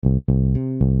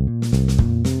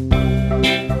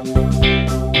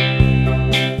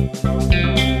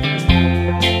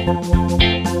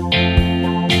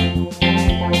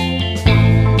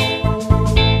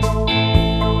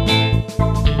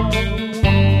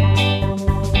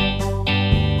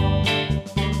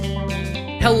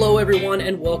Hello, everyone,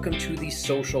 and welcome to the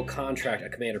Social Contract, a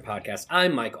Commander podcast.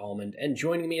 I'm Mike Almond, and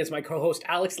joining me is my co-host,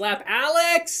 Alex Lapp.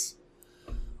 Alex!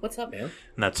 What's up, man?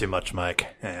 Not too much,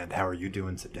 Mike. And how are you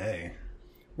doing today?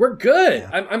 We're good. Yeah.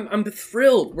 I'm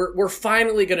thrilled. We're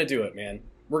finally gonna do it, man.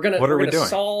 What are we doing?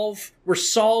 We're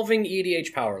solving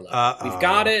EDH power level. We've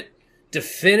got it.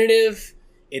 Definitive.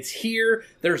 It's here.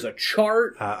 There's a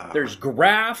chart. There's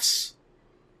graphs.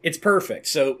 It's perfect.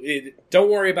 So don't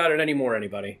worry about it anymore,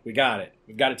 anybody. We got it.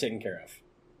 We've got it taken care of.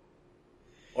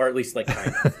 Or at least, like,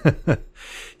 kind of.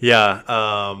 Yeah.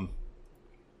 I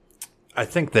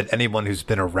think that anyone who's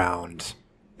been around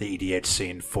the EDH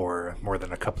scene for more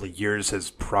than a couple of years has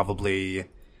probably,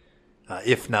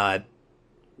 if not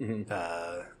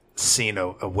seen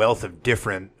a wealth of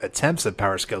different attempts at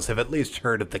power scales, have at least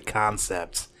heard of the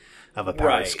concept of a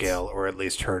power scale, or at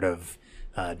least heard of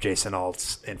Jason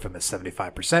Alt's infamous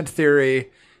 75%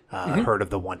 theory, heard of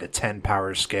the 1 to 10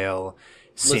 power scale,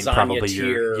 seen Lasagna probably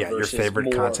your favorite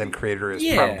more content creator has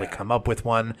probably come up with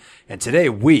one. And today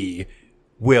we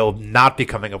will not be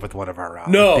coming up with one of our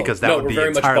own. Because that would be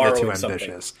entirely too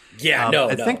ambitious.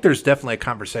 I think there's definitely a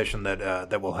conversation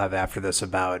that we'll have after this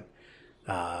about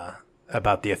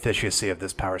the efficacy of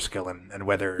this power scale and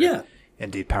whether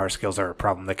indeed power scales are a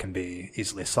problem that can be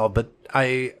easily solved. But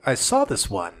I saw this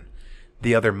one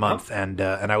the other month, and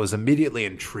I was immediately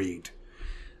intrigued.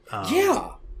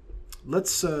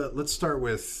 Let's start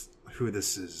with who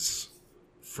this is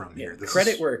from here.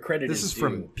 Credit where credit is due. This is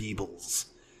from Beebles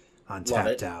on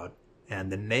Tapped Out,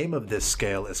 and the name of this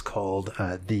scale is called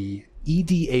the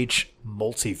EDH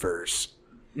Multiverse.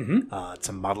 It's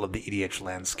a model of the EDH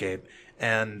landscape,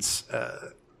 and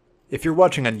if you're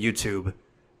watching on YouTube,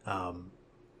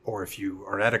 or if you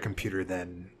are at a computer,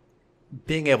 then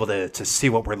being able to see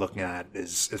what we're looking at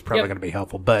is probably going to be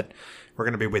helpful, but we're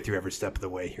going to be with you every step of the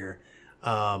way here.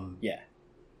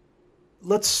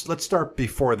 Let's start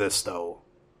before this, though.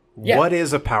 What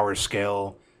is a power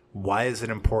scale? Why is it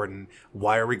important?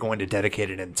 Why are we going to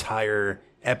dedicate an entire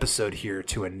episode here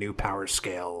to a new power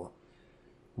scale?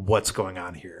 What's going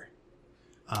on here?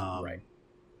 I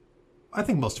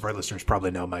think most of our listeners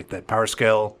probably know, Mike, that power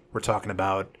scale, we're talking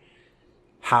about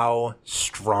how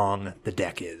strong the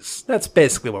deck is. That's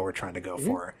basically what we're trying to go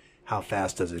for. How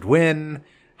fast does it win?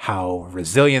 How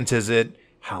resilient is it?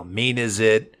 How mean is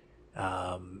it?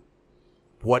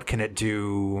 What can it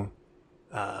do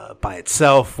by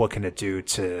itself? What can it do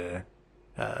to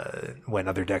when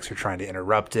other decks are trying to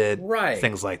interrupt it?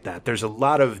 Things like that. There's a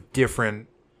lot of different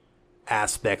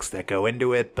aspects that go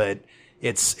into it, but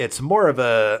it's more of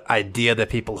a idea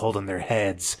that people hold in their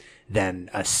heads than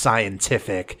a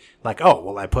scientific, like, oh,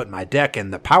 well, I put my deck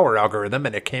in the power algorithm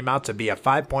and it came out to be a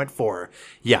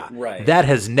 5.4. That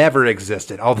has never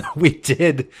existed. Although we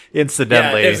did,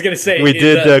 incidentally, I was gonna say, we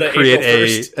did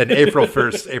create an April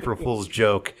 1st April Fool's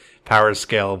joke power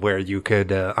scale where you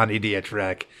could, on EDH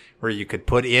Rec, where you could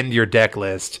put in your deck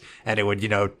list and it would,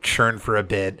 churn for a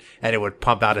bit and it would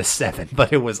pump out a 7,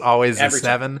 but it was always a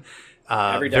 7.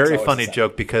 Very funny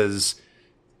joke, because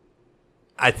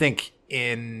I think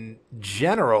in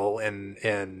general,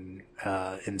 in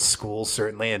school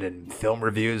certainly, and in film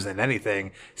reviews and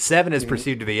anything, 7 is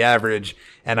perceived to be average,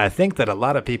 and I think that a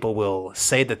lot of people will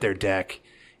say that their deck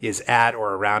is at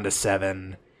or around a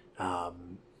 7,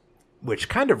 which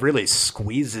kind of really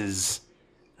squeezes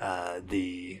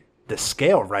the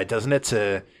scale, right? Doesn't it?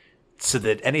 So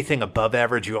that anything above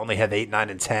average, you only have 8, 9,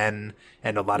 and 10,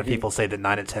 and a lot of people say that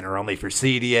 9 and 10 are only for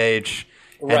CDH.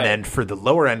 And then for the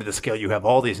lower end of the scale, you have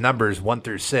all these numbers, 1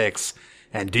 through 6.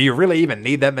 And do you really even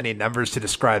need that many numbers to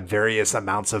describe various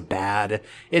amounts of bad?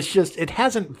 It's just, it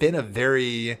hasn't been a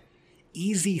very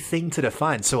easy thing to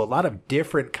define. So a lot of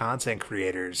different content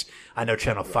creators, I know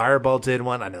Channel Fireball did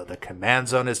one. I know the Command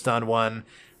Zone has done one.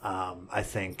 I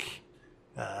think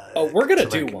we're going to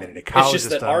do one. It's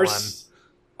just that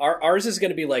ours is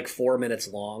going to be like 4 minutes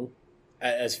long,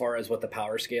 as far as what the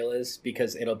power scale is,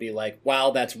 because it'll be like,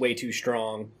 wow, that's way too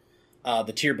strong.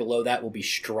 The tier below that will be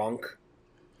strunk.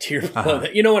 Tier below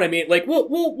that, you know what I mean? Like,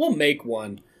 we'll make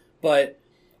one, but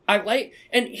I like.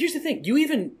 And here's the thing: you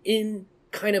even in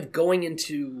kind of going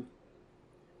into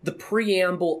the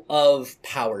preamble of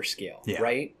power scale,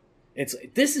 right?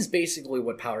 This is basically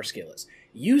what power scale is.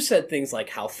 You said things like,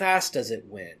 how fast does it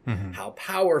win? How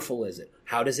powerful is it?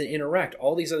 How does it interact?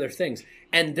 All these other things,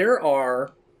 and there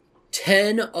are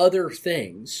 10 other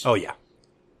things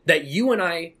that you and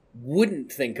I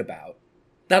wouldn't think about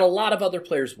that a lot of other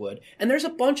players would. And there's a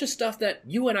bunch of stuff that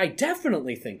you and I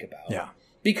definitely think about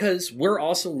because we're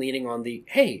also leaning on the,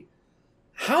 hey,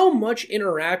 how much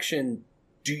interaction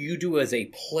do you do as a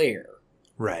player?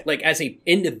 Right. Like as a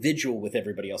individual with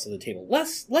everybody else at the table.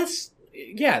 Less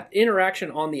yeah,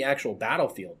 interaction on the actual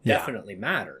battlefield definitely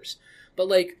matters. But,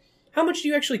 like, how much do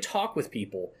you actually talk with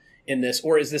people in this?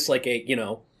 Or is this like a,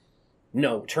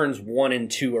 no, turns 1 and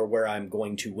 2 are where I'm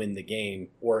going to win the game,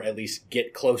 or at least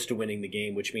get close to winning the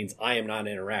game, which means I am not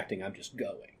interacting, I'm just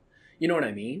going. You know what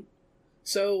I mean?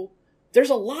 So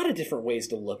there's a lot of different ways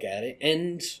to look at it,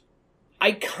 and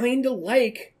I kind of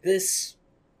like this,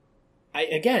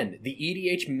 again, the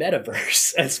EDH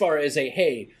metaverse as far as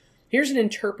hey, here's an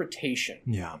interpretation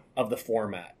of the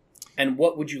format, and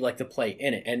what would you like to play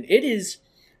in it? And it is,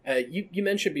 you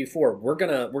mentioned before, we're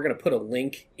gonna put a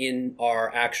link in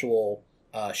our actual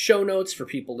show notes for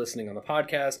people listening on the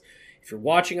podcast. If you're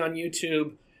watching on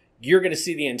YouTube, you're going to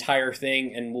see the entire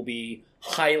thing, and we'll be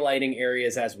highlighting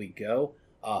areas as we go.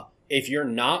 If you're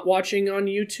not watching on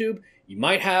YouTube, you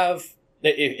might have,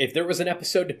 if there was an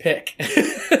episode to pick.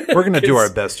 We're going to do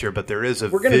our best here, but there is a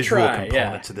visual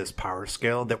component to this power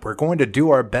scale that we're going to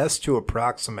do our best to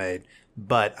approximate,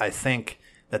 but I think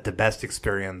that the best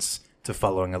experience to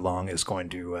following along is going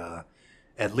to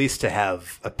at least to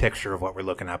have a picture of what we're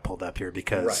looking at pulled up here,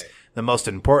 because the most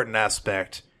important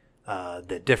aspect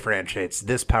that differentiates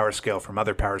this power scale from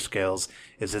other power scales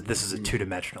is that this is a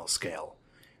two-dimensional scale.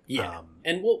 Yeah,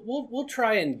 and we'll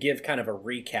try and give kind of a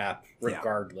recap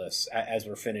regardless as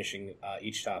we're finishing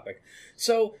each topic.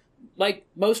 So, like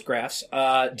most graphs,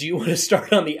 do you want to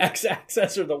start on the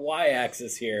x-axis or the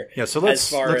y-axis here? Yeah, so let's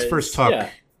first talk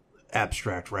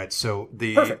abstract, right? So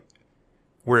Perfect.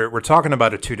 We're talking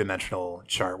about a two-dimensional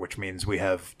chart, which means we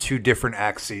have two different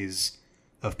axes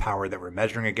of power that we're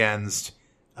measuring against.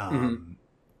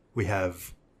 We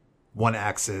have one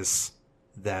axis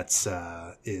that's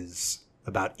is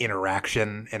about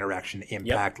interaction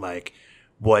impact, like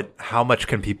how much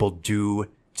can people do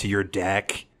to your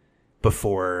deck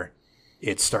before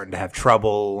it's starting to have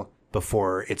trouble,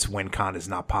 before its win con is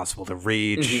not possible to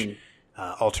reach,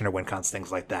 alternate win cons,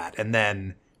 things like that. And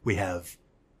then we have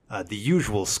the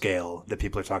usual scale that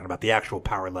people are talking about, the actual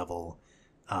power level,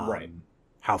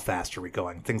 how fast are we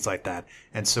going, things like that.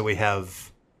 And so we have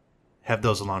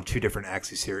those along two different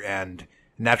axes here, and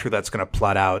naturally that's going to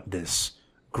plot out this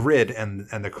grid, and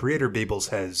the creator Beebles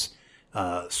has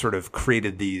sort of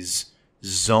created these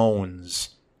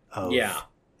zones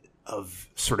of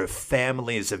sort of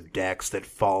families of decks that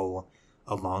fall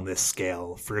along this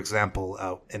scale. For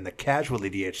example, in the casual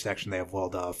EDH section they have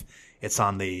walled off, it's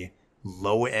on the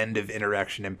low end of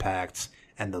interaction impacts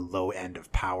and the low end of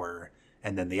power.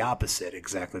 And then the opposite,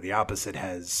 exactly the opposite,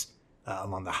 has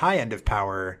along the high end of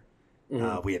power,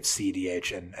 we have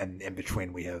CDH, and in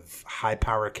between we have high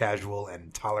power casual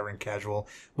and tolerant casual.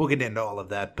 We'll get into all of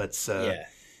that, but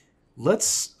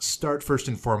let's start first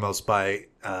and foremost by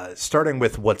starting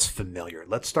with what's familiar.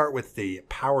 Let's start with the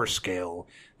power scale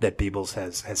that Beebles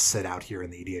has set out here in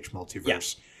the EDH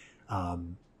multiverse.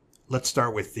 Let's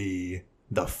start with the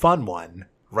fun one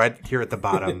right here at the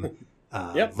bottom.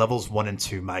 Levels 1 and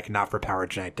 2, Mike, not for power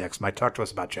jank decks. Mike, talk to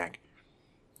us about jank.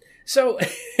 So,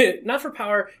 not for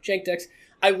power jank decks.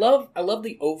 I love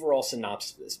the overall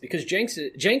synopsis of this, because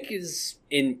jank is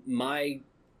in my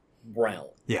realm.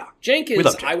 Yeah, jank is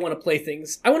jank. I want to play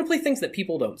things that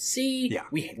people don't see. Yeah,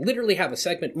 we literally have a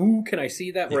segment. Ooh, can I see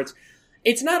that? Where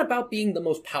it's not about being the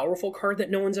most powerful card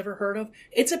that no one's ever heard of.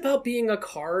 It's about being a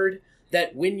card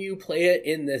that when you play it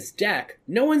in this deck,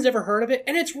 no one's ever heard of it,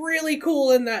 and it's really cool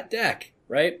in that deck,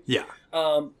 right? Yeah.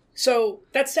 So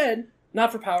that said,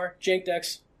 not for power jank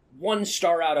decks. 1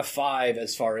 star out of 5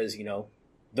 as far as,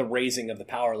 the raising of the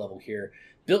power level here.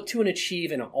 Built to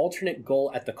achieve an alternate goal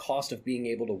at the cost of being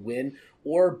able to win,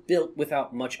 or built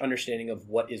without much understanding of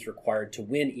what is required to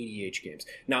win EDH games.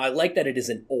 Now, I like that it is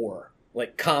an or,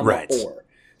 like comma or.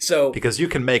 So because you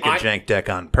can make a jank deck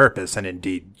on purpose, and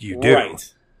indeed you do.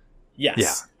 Right.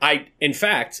 Yes. Yeah. In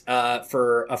fact,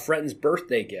 for a friend's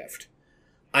birthday gift,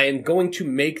 I am going to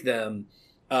make them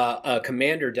a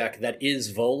commander deck that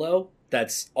is Volo.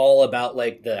 That's all about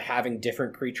like the having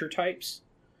different creature types.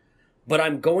 But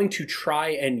I'm going to try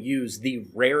and use the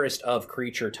rarest of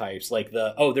creature types, like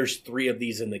there's 3 of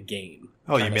these in the game.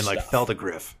 Oh, you mean like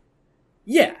Feldegriff?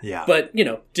 Yeah. But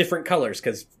different colors,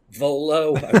 because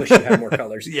Volo, I wish it had more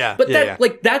colors.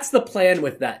 But that's the plan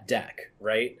with that deck,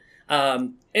 right?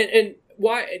 And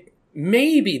why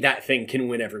maybe that thing can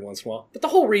win every once in a while. But the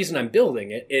whole reason I'm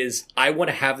building it is I want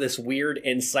to have this weird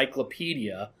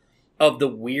encyclopedia of the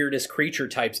weirdest creature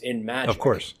types in Magic. Of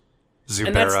course. Zubera.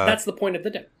 And that's the point of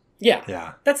the deck.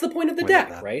 Yeah. That's the point of the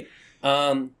deck, right?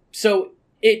 So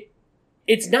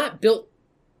it's not built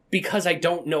because I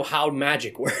don't know how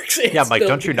Magic works. Mike,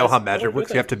 don't you know how Magic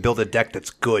works? You have to build a deck that's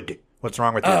good. What's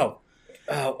wrong with you?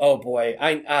 Oh boy,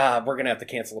 we're gonna have to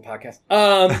cancel the podcast.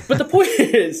 But the point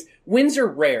is, wins are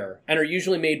rare and are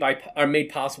usually made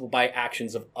possible by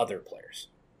actions of other players,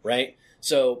 right?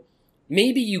 So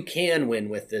maybe you can win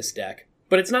with this deck,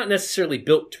 but it's not necessarily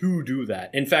built to do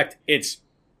that. In fact, it's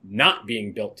not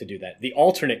being built to do that. The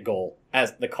alternate goal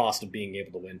as the cost of being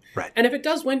able to win. Right. And if it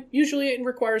does win, usually it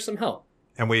requires some help.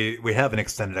 And we have an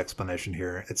extended explanation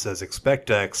here. It says expect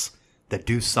decks that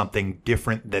do something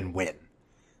different than win.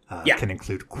 Can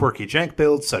include quirky jank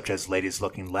builds such as Ladies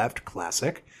Looking Left,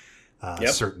 classic.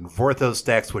 Certain Vorthos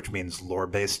decks, which means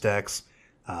lore-based decks.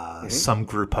 Some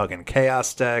Group Hug and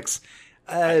Chaos decks.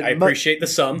 I appreciate the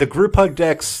sum. The Group Hug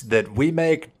decks that we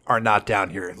make are not down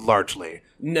here, largely.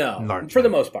 No, for the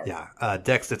most part. Yeah.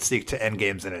 Decks that seek to end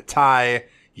games in a tie.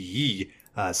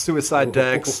 Suicide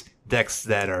decks. Decks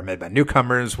that are made by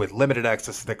newcomers with limited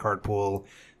access to the card pool.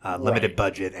 Limited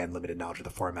budget and limited knowledge of the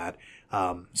format.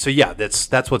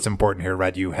 That's what's important here,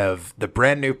 right? You have the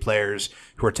brand new players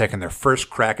who are taking their first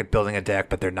crack at building a deck,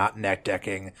 but they're not net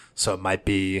decking. So it might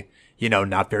be,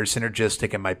 not very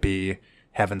synergistic. It might be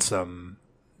having some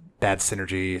bad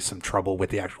synergy, some trouble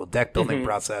with the actual deck building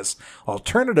process.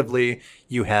 Alternatively,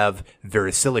 you have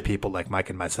very silly people like Mike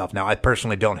and myself. Now, I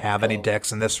personally don't have any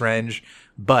decks in this range,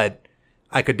 but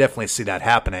I could definitely see that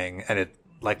happening. And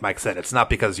like Mike said, it's not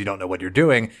because you don't know what you're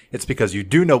doing. It's because you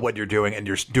do know what you're doing and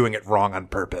you're doing it wrong on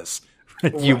purpose.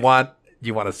 Right. You want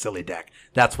a silly deck.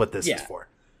 That's what this is for.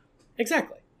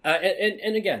 Exactly.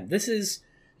 And again, this is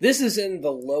in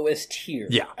the lowest tier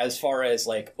as far as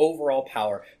like overall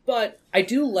power. But I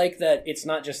do like that it's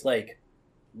not just like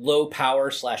low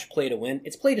power / play to win.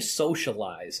 It's play to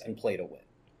socialize and play to win.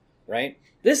 Right?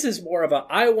 This is more of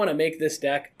I want to make this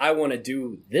deck, I want to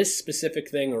do this specific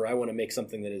thing, or I want to make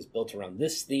something that is built around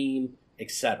this theme,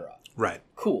 etc. Right.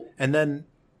 Cool. And then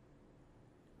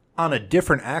on a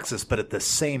different axis, but at the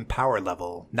same power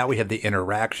level, now we have the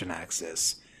interaction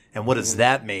axis. And what does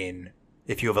that mean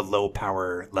if you have a low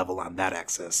power level on that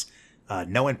axis?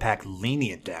 No impact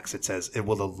lenient decks. It says it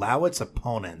will allow its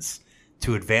opponents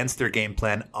to advance their game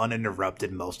plan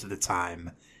uninterrupted most of the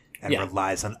time and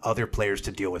relies on other players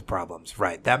to deal with problems.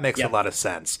 Right. That makes a lot of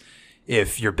sense.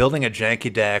 If you're building a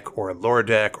janky deck or a lore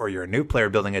deck or you're a new player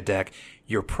building a deck,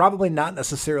 you're probably not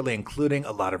necessarily including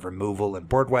a lot of removal and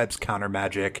board wipes, counter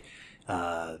magic,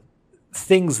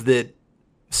 things that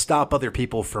stop other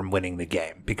people from winning the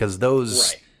game, because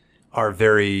those are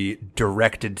very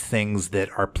directed things that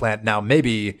are planned. Now,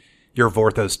 maybe your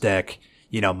Vorthos deck,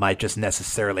 might just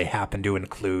necessarily happen to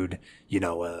include,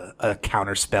 a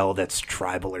counter spell that's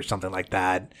tribal or something like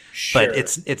that. Sure. But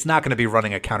it's not going to be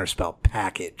running a counter spell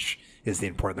package is the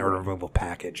important, or removal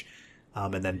package.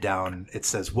 And then down it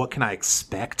says, what can I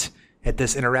expect at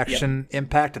this interaction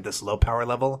impact at this low power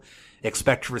level?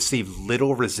 Expect to receive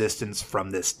little resistance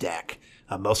from this deck.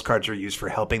 Most cards are used for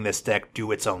helping this deck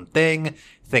do its own thing.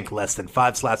 Think less than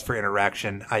 5 slots for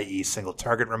interaction, i.e. single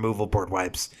target removal, board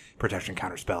wipes, protection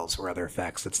counter spells, or other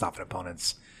effects that stop an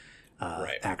opponent's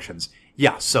actions.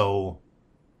 Yeah, so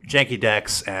janky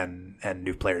decks and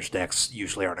new players' decks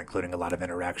usually aren't including a lot of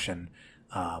interaction.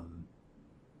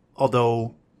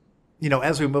 Although,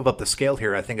 as we move up the scale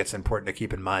here, I think it's important to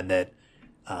keep in mind that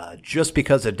just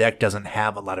because a deck doesn't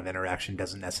have a lot of interaction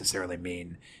doesn't necessarily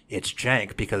mean it's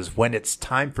jank, because when it's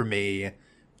time for me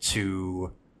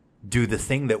to do the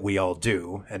thing that we all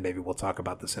do, and maybe we'll talk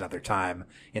about this another time,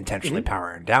 intentionally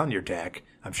powering down your deck,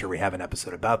 I'm sure we have an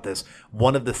episode about this,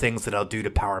 one of the things that I'll do to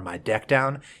power my deck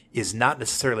down is not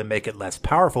necessarily make it less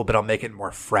powerful, but I'll make it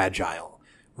more fragile,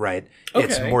 right? Okay.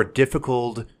 It's more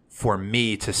difficult for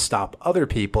me to stop other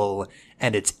people,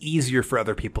 and it's easier for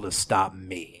other people to stop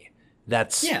me.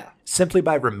 That's simply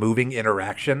by removing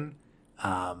interaction.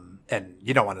 And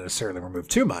you don't want to necessarily remove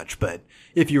too much, but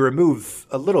if you remove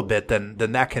a little bit, then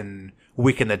that can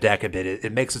weaken the deck a bit.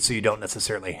 It makes it so you don't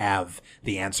necessarily have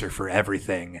the answer for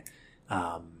everything,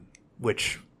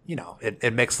 which,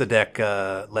 it makes the deck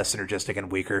less synergistic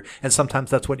and weaker. And sometimes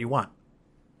that's what you want.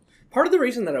 Part of the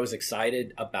reason that I was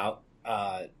excited about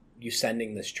you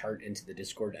sending this chart into the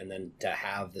Discord and then to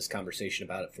have this conversation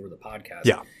about it for the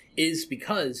podcast is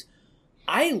because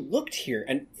I looked here,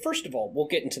 and first of all, we'll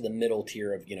get into the middle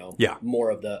tier of, more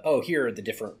of the, here are the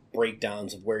different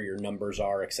breakdowns of where your numbers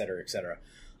are, et cetera, et cetera.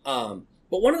 But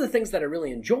one of the things that I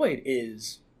really enjoyed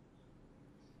is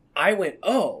I went,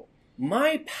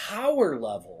 my power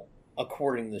level,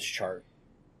 according to this chart,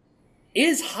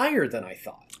 is higher than I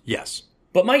thought. Yes.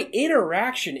 But my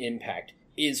interaction impact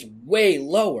is way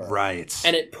lower. Right.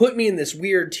 And it put me in this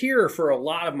weird tier for a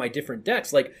lot of my different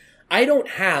decks. Like, I don't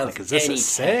have is this any a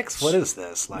 6? What is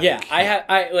this?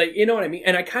 I you know what I mean?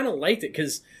 And I kind of liked it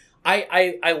because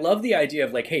I love the idea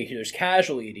of like, hey, there's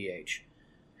casual EDH.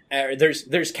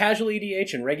 There's casual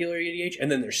EDH and regular EDH,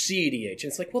 and then there's CEDH. And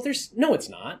it's like, well, no, it's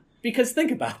not. Because think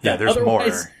about that. Yeah, there's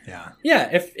Otherwise, more. Yeah. Yeah,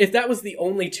 if that was the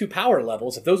only two power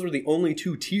levels, if those were the only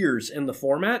two tiers in the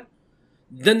format,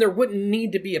 then there wouldn't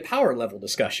need to be a power level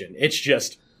discussion. It's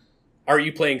just, are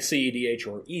you playing CEDH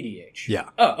or EDH? Yeah.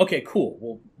 Oh, okay, cool.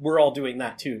 Well, we're all doing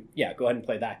that too. Yeah, go ahead and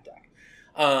play that deck.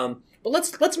 But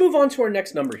let's move on to our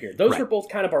next number here. Those are both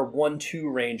kind of our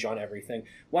 1-2 range on everything.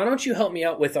 Why don't you help me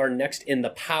out with our next in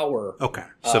the power? Okay,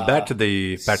 so back to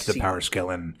the power scale,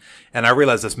 and I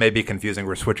realize this may be confusing.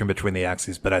 We're switching between the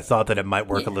axes, but I thought that it might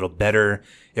work a little better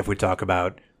if we talk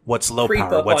about what's low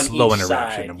power, what's low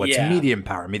interaction, and what's medium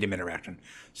power, medium interaction.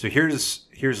 So here's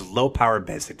low power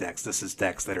basic decks. This is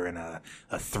decks that are in a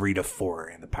 3 to 4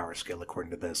 in the power scale according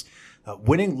to this.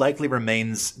 Winning likely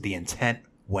remains the intent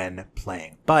when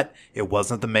playing, but it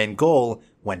wasn't the main goal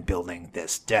when building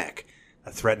this deck.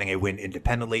 Threatening a win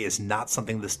independently is not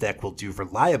something this deck will do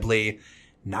reliably.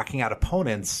 Knocking out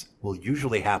opponents will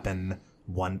usually happen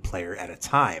one player at a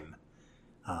time.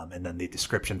 And then the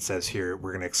description says here,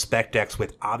 we're going to expect decks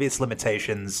with obvious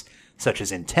limitations, such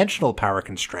as intentional power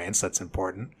constraints, that's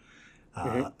important,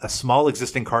 a small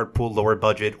existing card pool, lower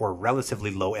budget, or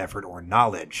relatively low effort or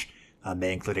knowledge.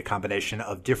 May include a combination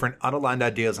of different unaligned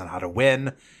ideas on how to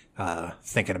win.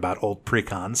 Thinking about old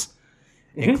precons.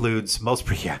 Includes most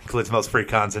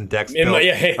precons and decks built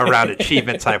around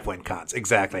achievement type win cons.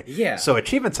 Exactly. Yeah. So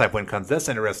achievement type win cons, that's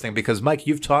interesting because, Mike,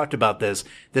 you've talked about this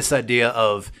idea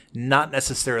of not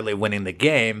necessarily winning the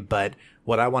game, but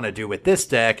what I want to do with this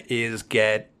deck is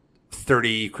get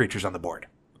 30 creatures on the board.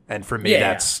 And for me,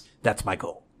 that's my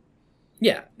goal.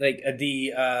 Yeah. Like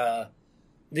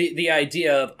the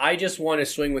idea of, I just want to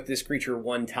swing with this creature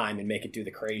one time and make it do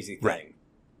the crazy thing. Right.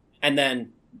 And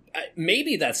then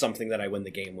maybe that's something that I win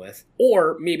the game with.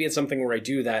 Or maybe it's something where I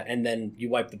do that and then you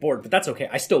wipe the board. But that's okay.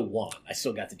 I still won. I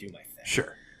still got to do my thing.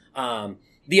 Sure.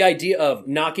 The idea of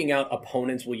knocking out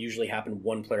opponents will usually happen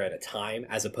one player at a time,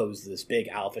 as opposed to this big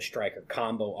alpha striker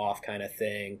combo off kind of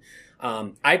thing.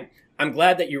 I'm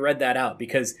glad that you read that out,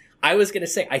 because I was going to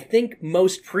say, I think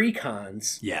most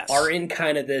precons are in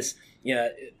kind of this,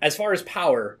 as far as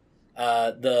power,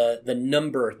 the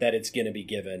number that it's going to be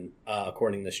given,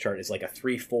 according to this chart, is like a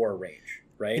 3-4 range,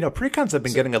 right? Precons have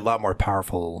been getting a lot more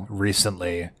powerful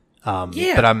recently.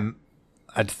 But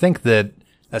I think that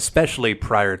especially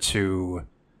prior to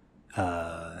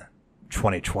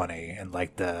 2020 and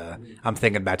I'm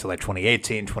thinking back to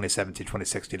 2018, 2017,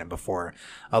 2016 and before,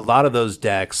 a lot of those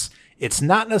decks, it's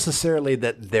not necessarily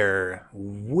that they're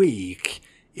weak,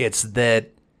 it's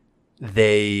that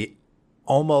they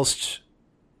almost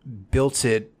built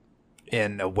it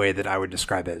in a way that I would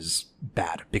describe as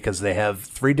bad, because they have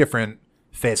 3 different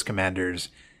face commanders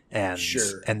and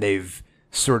they've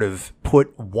sort of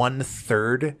put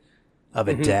 1/3 of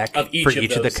a deck for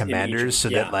each of the commanders, so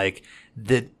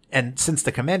that and since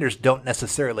the commanders don't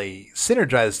necessarily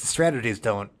synergize, the strategies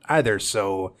don't either,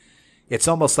 so it's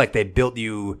almost like they built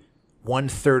you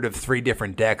 1/3 of 3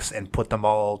 different decks and put them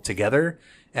all together.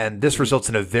 And this results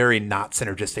in a very not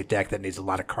synergistic deck that needs a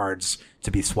lot of cards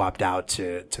to be swapped out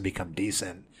to become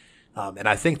decent. And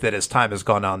I think that as time has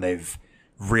gone on, they've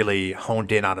really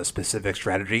honed in on a specific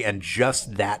strategy, and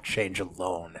just that change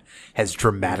alone has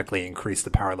dramatically increased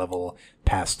the power level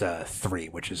past 3,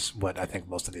 which is what I think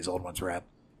most of these old ones were at.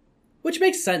 Which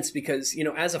makes sense because,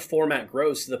 as a format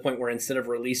grows to the point where instead of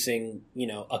releasing,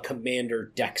 a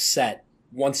commander deck set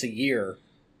once a year,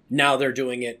 now they're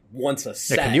doing it once a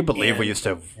set. Can you believe we used to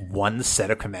have 1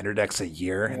 set of commander decks a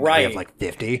year, and we have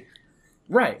 50?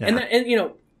 Right. Yeah.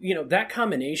 And that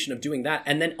combination of doing that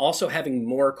and then also having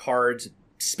more cards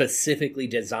specifically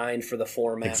designed for the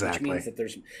format, which means that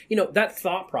there's, that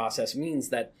thought process means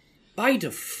that by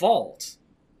default,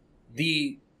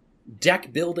 the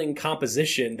deck building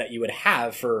composition that you would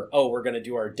have for, we're going to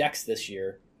do our decks this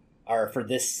year, or for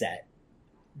this set,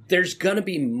 there's going to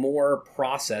be more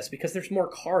process because there's more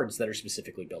cards that are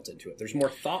specifically built into it. There's more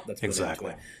thought that's put into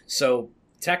it. So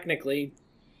technically,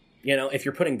 if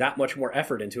you're putting that much more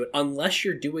effort into it, unless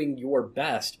you're doing your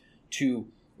best to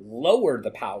lower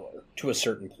the power to a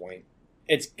certain point,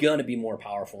 it's going to be more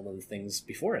powerful than the things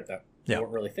before it that you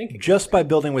weren't really thinking. Just by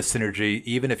building with synergy,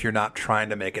 even if you're not trying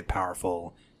to make it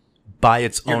powerful, by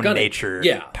its own nature,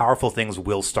 powerful things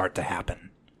will start to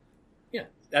happen. Yeah,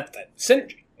 that's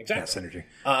synergy. Exactly. Yeah,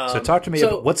 synergy. So talk to me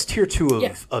about what's tier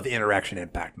 2 of interaction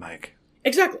impact, Mike.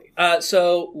 Exactly.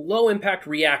 So low impact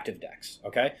reactive decks.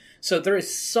 Okay. So there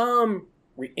is some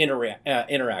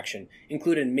interaction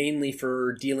included mainly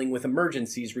for dealing with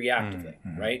emergencies reactively,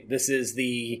 right? This is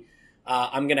the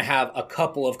I'm going to have a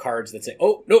couple of cards that say,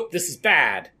 oh, nope, this is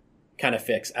bad, kind of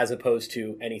fix, as opposed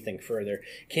to anything further,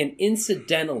 can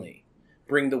incidentally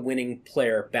bring the winning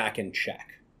player back in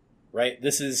check, right?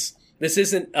 This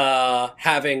isn't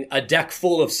having a deck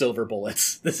full of silver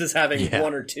bullets. This is having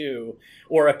one or two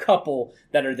or a couple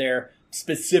that are there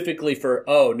specifically for,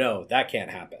 oh, no, that can't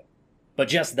happen. But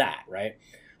just that, right?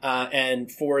 And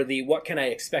for the what can I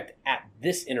expect at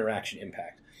this interaction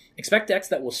impact? Expect decks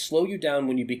that will slow you down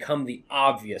when you become the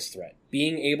obvious threat.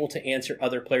 Being able to answer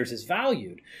other players is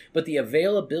valued, but the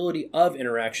availability of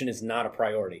interaction is not a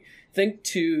priority. Think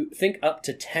up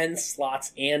to 10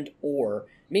 slots and or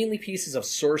mainly pieces of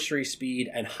sorcery speed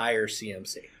and higher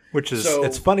CMC. Which is,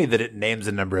 it's funny that it names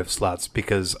a number of slots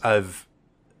because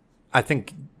I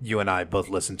think you and I both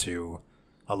listen to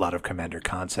a lot of Commander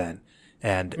content,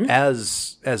 and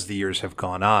as the years have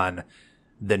gone on,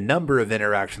 the number of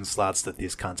interaction slots that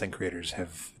these content creators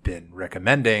have been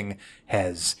recommending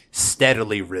has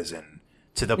steadily risen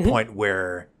to the point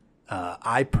where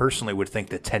I personally would think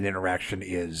that 10 interaction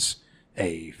is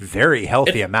a very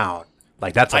healthy amount.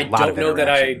 Like, that's a lot of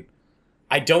interaction.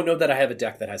 I don't know that I have a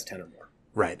deck that has 10 or more.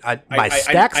 Right. My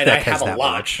Stacks deck has that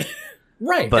much.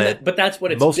 Right. But that's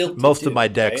what it's built to most do, of my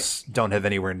decks don't have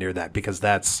anywhere near that because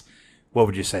that's, what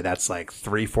would you say? That's like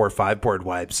 3, 4, 5 board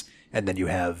wipes. And then you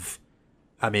have,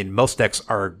 I mean, most decks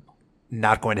are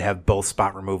not going to have both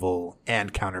spot removal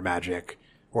and counter magic,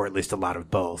 or at least a lot of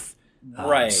both.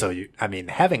 Right. So,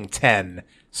 having 10,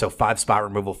 so 5 spot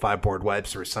removal, 5 board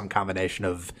wipes, or some combination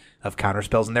of counter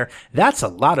spells in there, that's a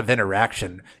lot of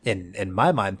interaction in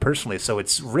my mind personally. So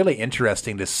it's really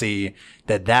interesting to see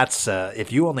that's,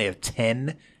 if you only have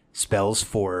 10 spells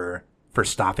for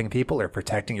stopping people or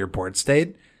protecting your board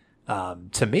state,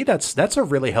 to me, that's a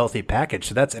really healthy package.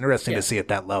 So that's interesting to see it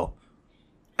that low.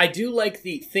 I do like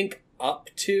the think up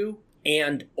to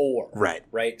and or.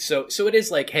 Right. So it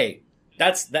is like, hey,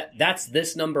 that's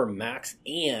this number max,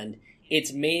 and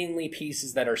it's mainly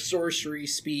pieces that are sorcery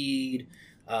speed,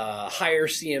 higher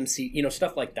CMC,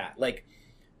 stuff like that. Like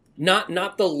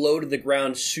not the low to the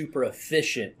ground super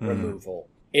efficient removal.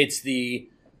 It's the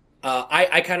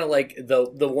I kind of like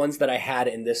the ones that I had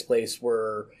in this place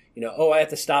were, I have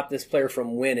to stop this player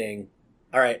from winning.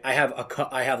 All right, I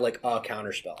have like a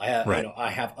counter spell. I have I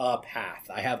have a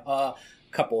path. I have a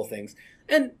couple of things.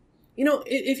 And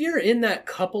if you're in that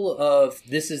couple of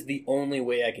this is the only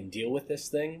way I can deal with this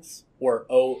things, or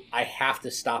I have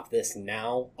to stop this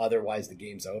now, otherwise the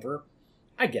game's over,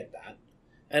 I get that.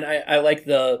 And I like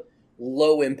the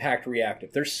low impact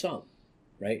reactive. There's some,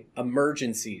 right?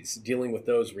 Emergencies, dealing with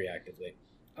those reactively.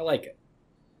 I like it.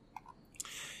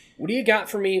 What do you got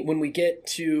for me when we get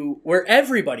to where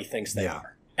everybody thinks they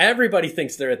are? Everybody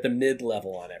thinks they're at the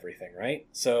mid-level on everything, right?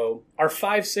 So our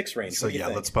 5-6 range. So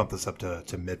let's bump this up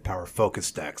to mid-power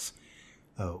focus decks.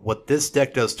 What this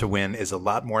deck does to win is a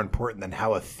lot more important than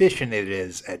how efficient it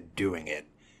is at doing it.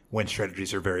 Win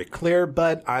strategies are very clear,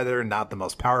 but either not the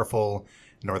most powerful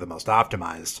nor the most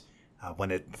optimized. When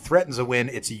it threatens a win,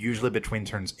 it's usually between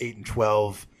turns 8 and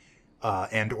 12,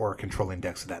 and or controlling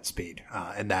decks at that speed.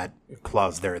 And that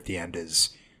clause there at the end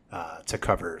is to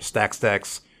cover Stacks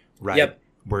decks, right? Yep.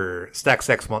 Where Stacks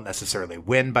decks won't necessarily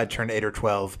win by turn 8 or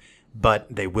 12, but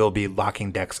they will be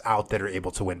locking decks out that are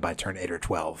able to win by turn 8 or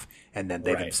 12, and then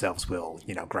they themselves will,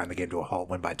 grind the game to a halt,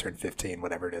 win by turn 15,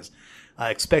 whatever it is.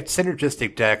 Expect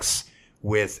synergistic decks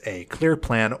with a clear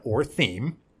plan or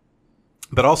theme,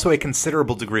 but also a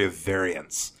considerable degree of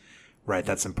variance. Right,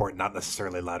 that's important. Not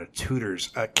necessarily a lot of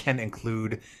tutors. Can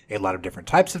include a lot of different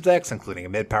types of decks, including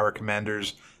mid-power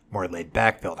commanders, more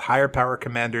laid-back, built higher-power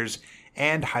commanders,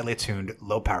 and highly tuned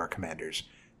low-power commanders.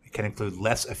 It can include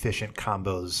less efficient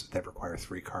combos that require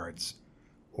 3 cards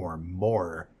or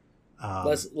more.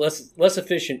 Less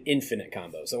efficient infinite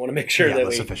combos. I want to make sure that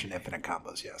less efficient infinite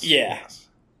combos. Yes. Yeah. Yes.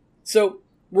 So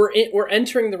we're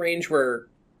entering the range where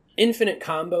infinite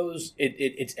combos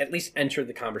it's at least entered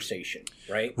the conversation,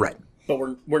 right? Right. But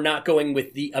we're not going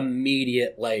with the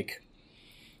immediate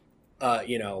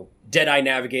Deadeye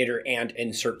Navigator and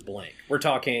insert blank. We're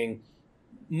talking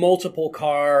multiple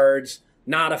cards,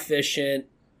 not efficient,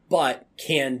 but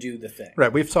can do the thing.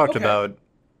 Right. We've talked about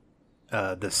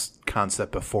this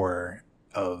concept before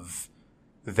of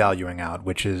valuing out,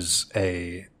 which is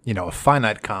a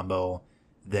finite combo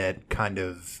that kind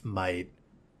of might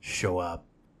show up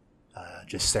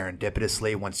just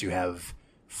serendipitously. Once you have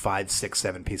 5, 6,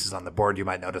 7 pieces on the board, you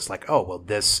might notice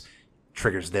this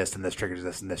triggers this, and this triggers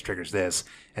this, and this triggers this,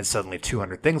 and suddenly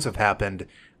 200 things have happened.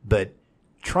 But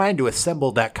trying to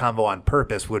assemble that combo on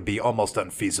purpose would be almost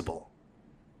unfeasible.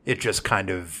 It just kind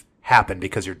of happened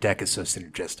because your deck is so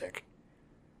synergistic.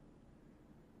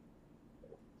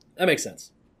 That makes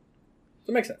sense.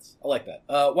 That makes sense. I like that.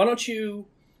 Why don't you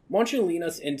lean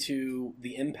us into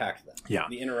the impact then? Yeah.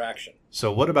 The interaction.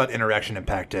 So what about interaction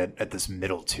impact at this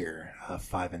middle tier,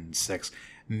 5 and 6?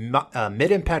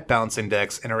 Mid-impact balancing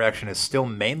decks, interaction is still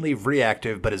mainly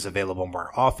reactive, but is available more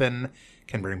often,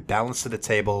 can bring balance to the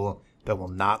table, but will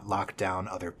not lock down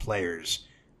other players.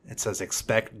 It says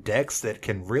expect decks that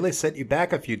can really set you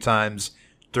back a few times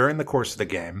during the course of the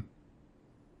game.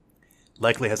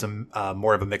 Likely has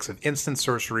more of a mix of instant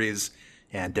sorceries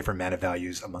and different mana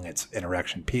values among its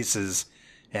interaction pieces,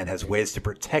 and has ways to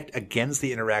protect against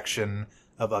the interaction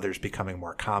of others becoming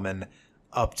more common,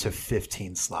 up to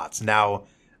 15 slots. Now,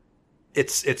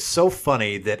 it's so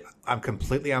funny that I'm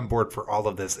completely on board for all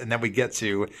of this, and then we get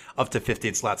to up to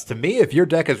 15 slots. To me, if your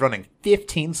deck is running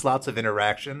 15 slots of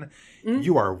interaction,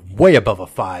 you are way above a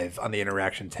 5 on the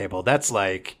interaction table. That's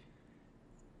like...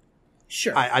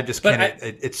 Sure. I just can't...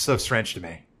 It's so strange to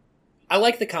me. I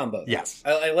like the combo. Yes.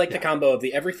 I like the combo of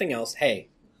the everything else. Hey,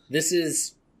 this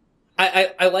is...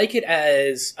 I like it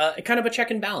as kind of a check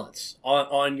and balance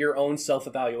on your own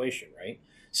self-evaluation, right?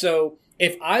 So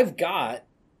if I've got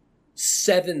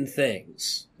 7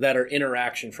 things that are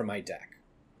interaction from my deck,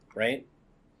 right?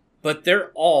 But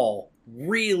they're all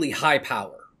really high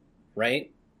power,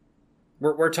 right?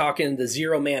 We're talking the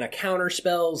 0 mana counter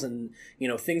spells and,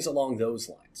 things along those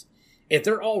lines. If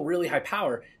they're all really high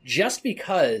power, just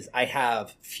because I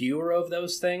have fewer of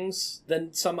those things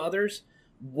than some others,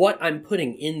 what I'm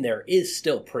putting in there is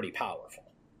still pretty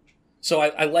powerful. So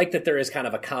I like that there is kind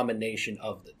of a combination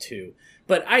of the two.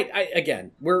 But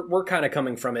again, we're kind of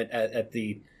coming from it at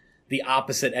the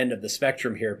opposite end of the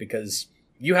spectrum here, because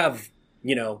you have,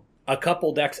 a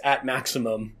couple decks at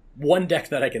maximum, one deck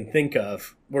that I can think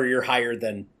of where you're higher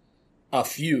than a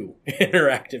few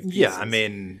interactive pieces. Yeah, I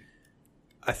mean,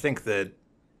 I think that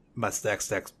Mustach's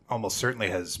deck almost certainly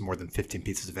has more than 15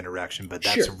 pieces of interaction, but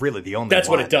that's really the only That's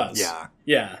one. What it does. Yeah.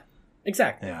 Yeah.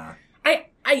 Exactly. Yeah.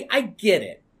 I get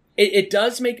it. It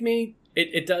does make me...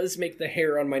 It does make the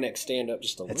hair on my neck stand up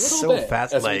just a little bit. It's so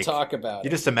fast. As we talk about you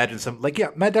just imagine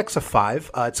my deck's a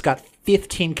 5. It's got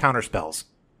 15 counter spells.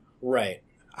 Right.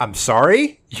 I'm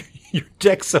sorry? Your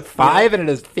deck's a 5 and it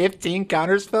has 15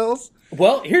 counter spells?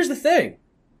 Well, here's the thing.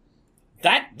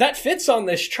 That fits on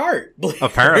this chart.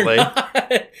 Apparently.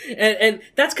 and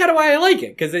that's kind of why I like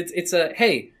it, because it's a,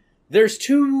 hey, there's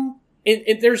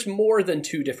there's more than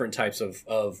 2 different types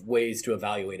of ways to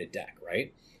evaluate a deck,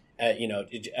 right?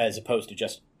 As opposed to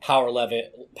just power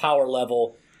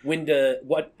level,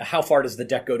 how far does the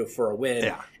deck go for a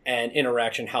win, and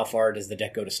interaction, how far does the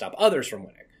deck go to stop others from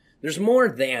winning. There's more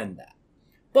than that.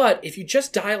 But if you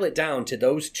just dial it down to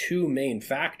those 2 main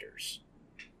factors,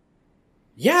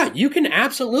 yeah, you can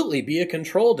absolutely be a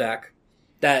control deck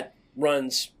that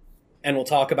runs, and we'll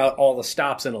talk about all the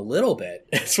stops in a little bit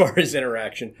as far as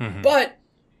interaction, but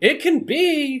it can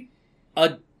be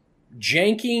a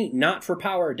janky, not for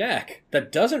power deck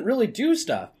that doesn't really do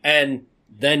stuff. And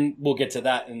then we'll get to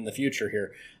that in the future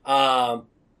here.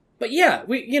 But yeah,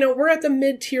 we're at the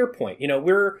mid-tier point.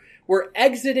 We're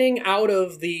exiting out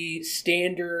of the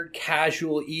standard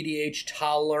casual EDH,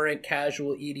 tolerant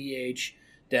casual EDH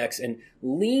decks and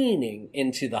leaning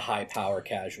into the high power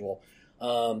casual.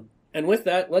 And with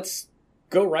that, let's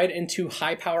go right into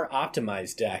high power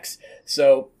optimized decks.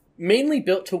 So mainly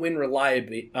built to win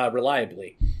reliably,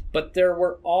 but there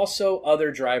were also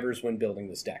other drivers when building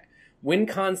this deck. Win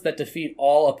cons that defeat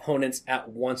all opponents at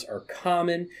once are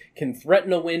common, can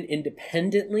threaten a win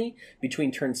independently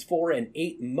between turns 4 and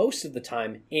 8 most of the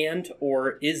time, and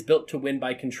or is built to win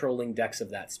by controlling decks of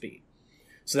that speed.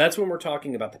 So that's when we're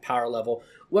talking about the power level.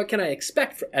 What can I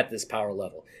expect at this power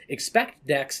level? Expect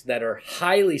decks that are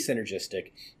highly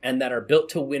synergistic and that are built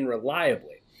to win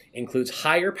reliably. Includes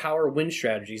higher power win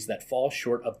strategies that fall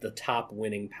short of the top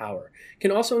winning power. Can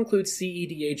also include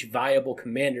CEDH viable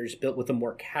commanders built with a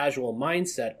more casual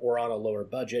mindset or on a lower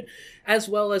budget, as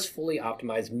well as fully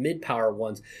optimized mid-power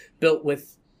ones built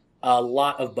with a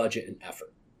lot of budget and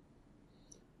effort.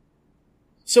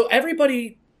 So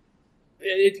everybody,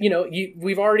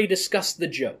 we've already discussed the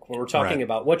joke when we're talking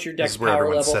about what's your deck's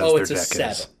power level. Oh, it's a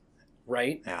 7,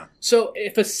 right? Yeah. So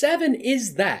if a 7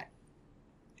 is that,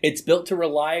 it's built to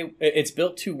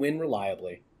win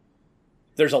reliably.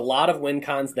 There's a lot of win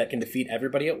cons that can defeat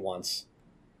everybody at once.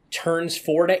 Turns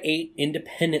 4 to 8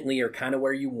 independently are kind of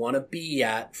where you want to be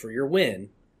at for your win.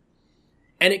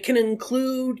 And it can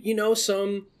include,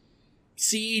 some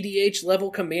CEDH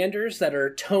level commanders that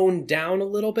are toned down a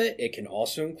little bit. It can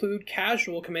also include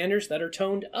casual commanders that are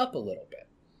toned up a little bit.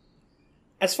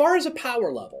 As far as a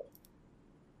power level,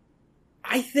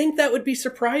 I think that would be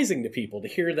surprising to people to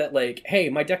hear that, hey,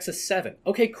 my deck's a 7.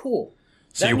 Okay, cool.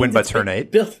 So you win by turn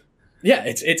 8? Yeah,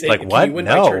 it's like what? Can you win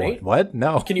by turn 8? What?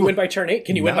 No. Can you win by turn 8?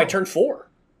 Can you win by turn 4?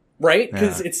 Right?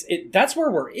 Because that's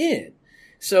where we're in.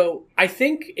 So I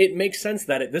think it makes sense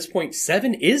that at this point,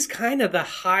 7 is kind of the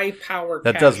high power.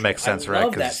 That does make sense, right? I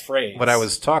love that phrase. What I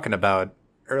was talking about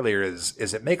earlier is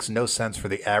it makes no sense for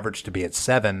the average to be at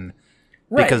 7,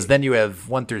 because then you have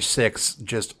 1 through 6,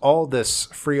 just all this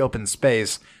free open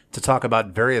space to talk about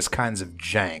various kinds of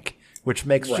jank, which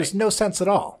makes just no sense at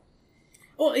all.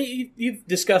 Well, you've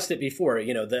discussed it before,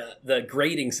 the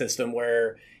grading system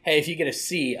where, hey, if you get a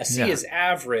C is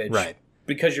average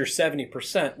because you're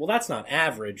 70%. Well, that's not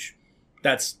average.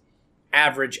 That's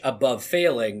average above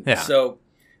failing. Yeah. So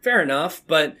fair enough.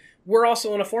 But we're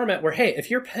also in a format where, hey,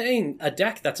 if you're playing a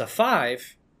deck that's a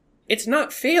 5, it's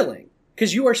not failing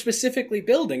because you are specifically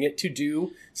building it to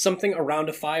do something around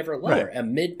a 5 or lower, a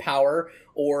mid power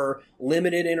or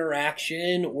limited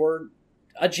interaction or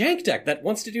a jank deck that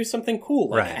wants to do something cool,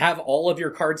 like have all of your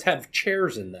cards have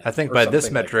chairs in them. I think by this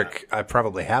metric, I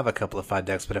probably have a couple of 5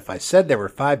 decks, but if I said there were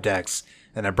 5 decks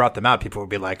and I brought them out, people would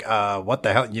be like, what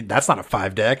the hell? That's not a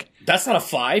 5 deck. That's not a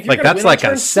 5? You're that's like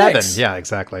a 7. Yeah,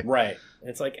 exactly. Right.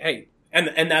 It's like, hey,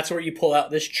 and that's where you pull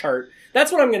out this chart.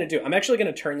 That's what I'm going to do. I'm actually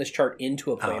going to turn this chart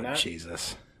into a playmat. Oh,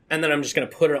 Jesus. And then I'm just going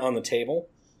to put it on the table.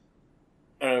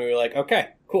 And I'm going to be like, okay,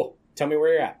 cool. Tell me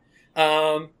where you're at.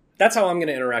 That's how I'm going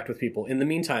to interact with people. In the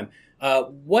meantime,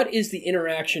 what is the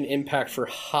interaction impact for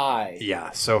high?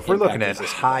 Yeah, so if we're looking at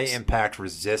high impact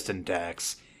resistant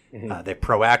decks, they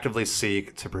proactively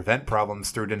seek to prevent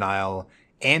problems through denial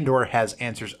and or has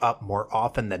answers up more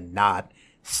often than not,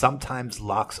 sometimes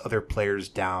locks other players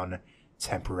down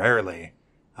temporarily.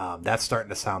 That's starting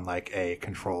to sound like a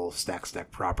control stacks deck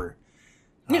proper.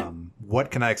 Yeah. What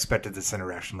can I expect at this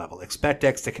interaction level? Expect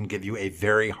decks that can give you a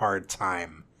very hard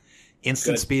time.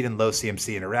 Instant speed and low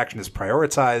CMC interaction is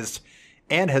prioritized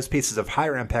and has pieces of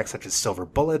higher impact such as silver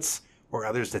bullets or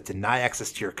others that deny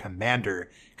access to your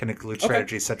commander. Can include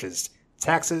strategies such as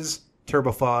taxes,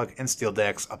 turbo fog, and steel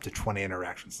decks up to 20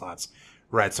 interaction slots.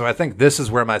 Right, so I think this is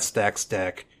where my stacks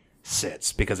deck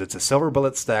sits because it's a silver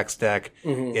bullet stacks deck.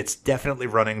 It's definitely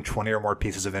running 20 or more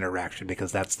pieces of interaction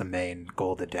because that's the main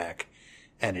goal of the deck.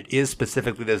 And it is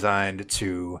specifically designed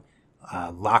to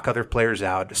lock other players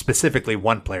out, specifically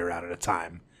one player out at a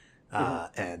time,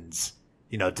 and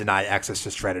deny access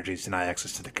to strategies, deny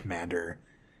access to the commander.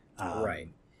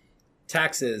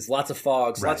 Taxes, lots of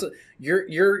fogs, lots of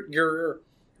you're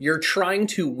trying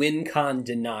to win con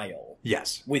denial.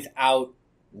 Yes, without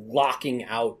locking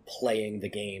out playing the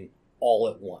game all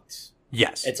at once.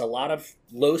 Yes, it's a lot of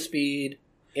low speed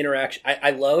interaction.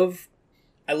 I love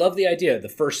the idea. The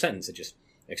first sentence, it just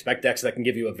expect decks that can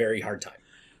give you a very hard time.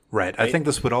 Right. I think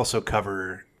this would also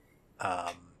cover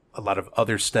a lot of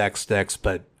other stacks decks,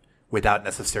 but without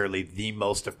necessarily the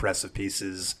most oppressive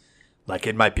pieces. Like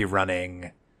it might be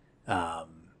running a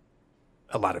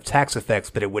lot of tax effects,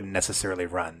 but it wouldn't necessarily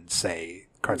run, say,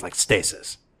 cards like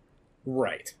Stasis.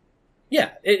 Right.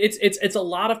 Yeah. It's a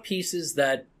lot of pieces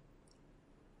that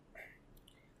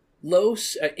low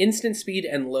instant speed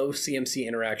and low CMC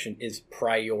interaction is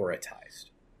prioritized.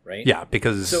 Right. Yeah,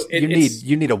 because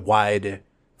you need a wide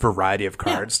variety of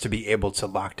cards to be able to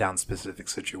lock down specific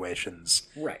situations.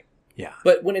 Right. Yeah.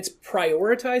 But when it's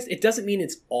prioritized, it doesn't mean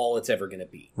it's all it's ever going to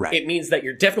be. Right. It means that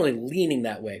you're definitely leaning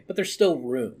that way, but there's still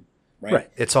room. Right.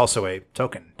 It's also a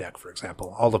token deck, for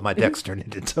example. All of my decks turn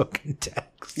into token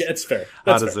decks. Yeah, it's fair.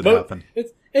 How does it happen?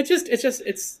 Is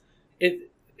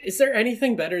there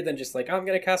anything better than just like, I'm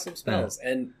going to cast some spells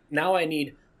and now I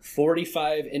need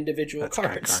 45 individual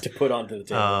cards to put onto the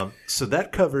table. So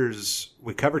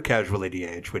we covered casual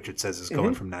EDH, which it says is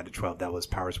going from 9 to 12. That was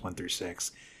powers 1 through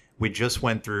 6. We just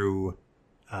went through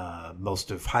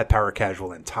most of high power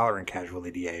casual and tolerant casual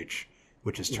EDH,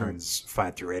 which is turns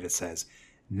 5 through 8, it says.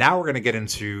 Now we're going to get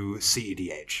into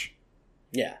CEDH.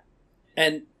 Yeah.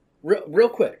 And real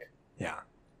quick. Yeah.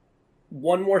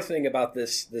 One more thing about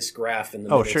this graph in the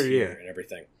middle here and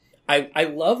everything. I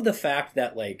love the fact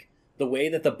that like the way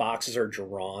that the boxes are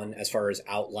drawn as far as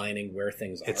outlining where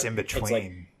things are. It's in between. It's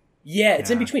like, it's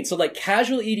in between. So like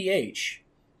casual EDH,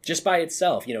 just by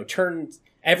itself, turns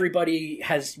everybody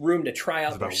has room to try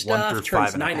out their stuff.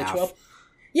 Turns 9 to 12.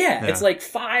 Yeah, it's like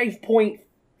 5.4,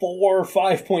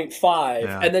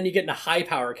 5.5, and then you get into high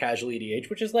power casual EDH,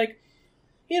 which is like,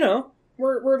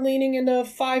 we're leaning into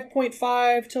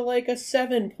 5.5 to like a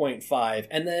 7.5,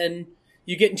 and then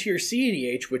you get into your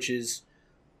CEDH, which is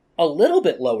a little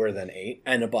bit lower than 8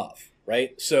 and above,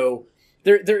 right? So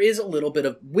there is a little bit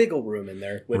of wiggle room in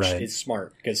there, which is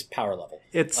smart because power level.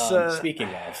 It's speaking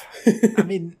of, I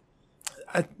mean,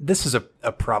 this is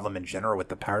a problem in general with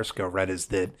the power scale, right? Is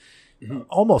that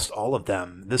almost all of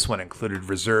them, this one included,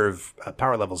 reserve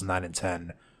power levels 9 and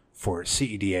 10 for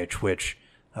CEDH, which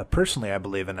personally I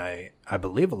believe, and I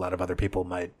believe a lot of other people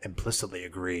might implicitly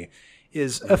agree,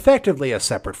 is effectively a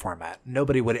separate format.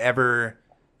 Nobody would ever,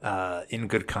 in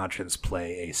good conscience,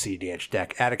 play a CEDH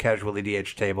deck at a casual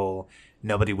EDH table.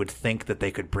 Nobody would think that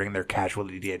they could bring their casual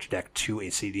EDH deck to a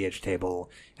CEDH table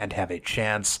and have a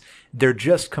chance. They're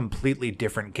just completely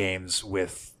different games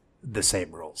with the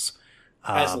same rules.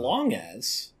 As long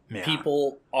as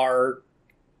people are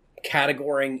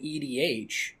categorizing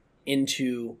EDH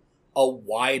into a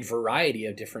wide variety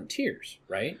of different tiers,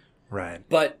 right? Right.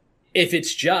 But if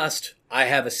it's just, I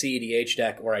have a CEDH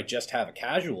deck or I just have a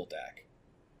casual deck,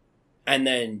 and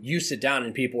then you sit down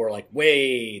and people are like,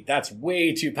 wait, that's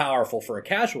way too powerful for a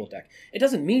casual deck. It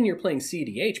doesn't mean you're playing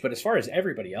CEDH, but as far as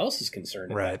everybody else is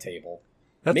concerned at that table,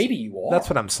 maybe you are. That's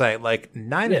what I'm saying. Like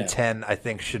 9 and 10, I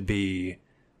think, should be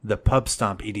the pub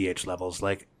stomp EDH levels.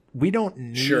 Like, we don't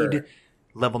need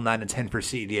level 9 and 10 for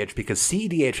CEDH because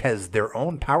CEDH has their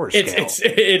own power scale.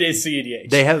 It is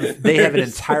CEDH. They have an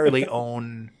entirely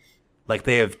own, like,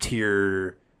 they have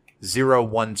tier 0,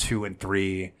 1, 2, and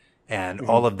 3, and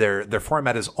all of their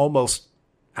format is almost,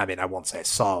 I mean, I won't say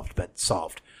solved, but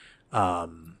solved. They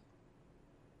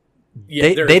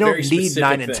don't need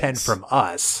 9 and 10 from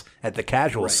us at the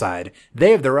casual side.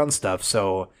 They have their own stuff,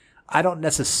 so I don't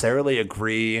necessarily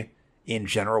agree in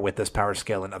general with this power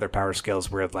scale and other power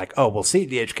scales where it's like, oh, well,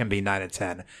 CEDH can be 9 and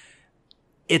 10.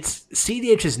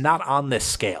 CEDH is not on this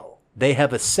scale. They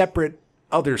have a separate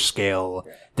other scale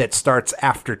that starts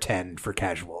after 10 for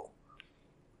casual.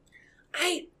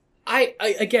 I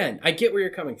get where you're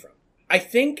coming from. I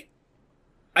think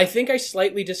I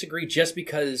slightly disagree just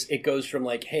because it goes from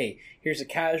like, hey, here's a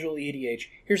casual EDH,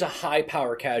 here's a high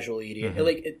power casual EDH.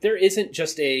 Like, there isn't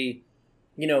just a,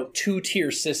 2-tier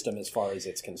system as far as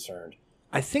it's concerned.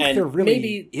 I think there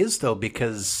really is, though,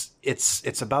 because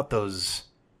it's about those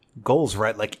goals,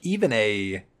 right? Like, even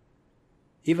a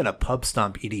pub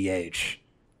stomp EDH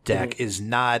deck is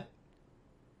not,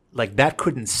 like, that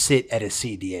couldn't sit at a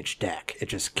CEDH deck. It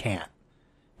just can't.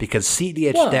 Because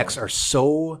CEDH decks are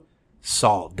so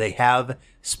solved. They have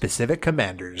specific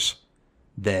commanders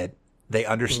that they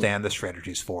understand the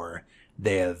strategies for.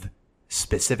 They have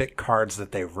specific cards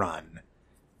that they run.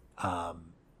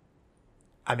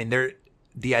 I mean,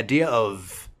 the idea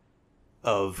of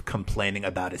complaining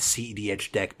about a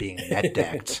CEDH deck being net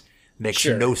decked makes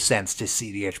no sense to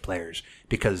CEDH players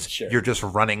because you're just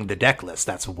running the deck list.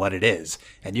 That's what it is.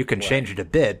 And you can change it a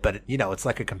bit, but it's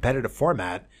like a competitive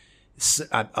format.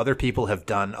 Other people have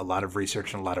done a lot of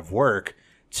research and a lot of work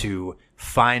to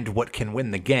find what can win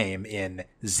the game in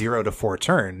 0 to 4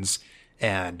 turns.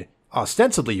 And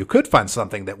ostensibly you could find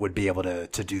something that would be able to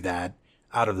do that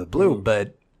out of the blue,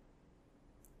 but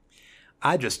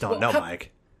I just don't know,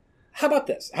 Mike. How about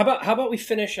this? How about we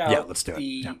finish out let's do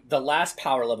it. The last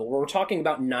power level where we're talking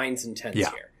about 9s and 10s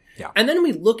here. Yeah. And then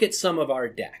we look at some of our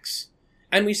decks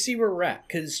and we see where we're at.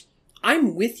 Because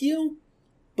I'm with you,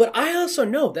 but I also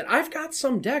know that I've got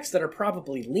some decks that are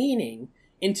probably leaning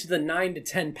into the 9 to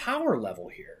 10 power level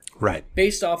here. Right.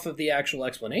 Based off of the actual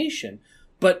explanation.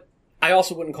 But I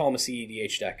also wouldn't call them a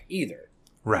CEDH deck either.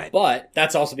 Right. But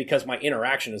that's also because my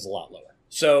interaction is a lot lower.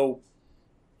 So,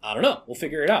 I don't know. We'll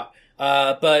figure it out.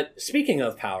 But speaking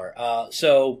of power,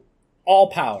 so all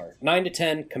power, 9 to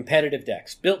 10 competitive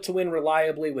decks, built to win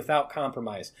reliably without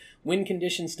compromise. Win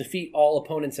conditions defeat all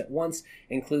opponents at once,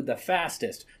 include the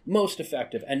fastest, most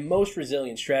effective, and most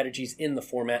resilient strategies in the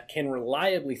format, can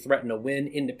reliably threaten a win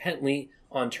independently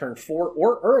on turn 4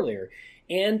 or earlier,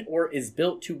 and or is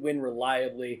built to win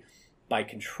reliably by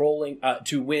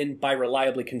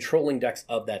reliably controlling decks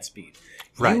of that speed.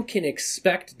 Right. You can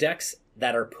expect decks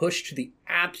that are pushed to the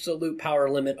absolute power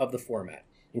limit of the format.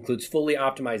 Includes fully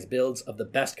optimized builds of the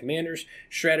best commanders,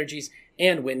 strategies,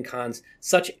 and win cons,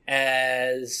 such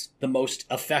as the most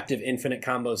effective infinite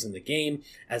combos in the game,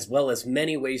 as well as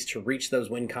many ways to reach those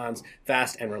win cons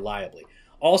fast and reliably.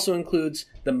 Also includes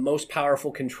the most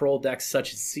powerful control decks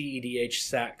such as CEDH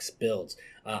Sax builds.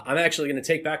 I'm actually going to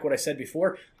take back what I said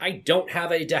before. I don't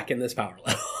have a deck in this power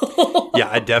level. Yeah,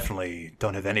 I definitely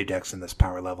don't have any decks in this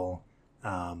power level.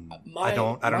 I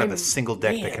don't have a single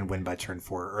deck that can win by turn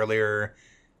 4 or earlier.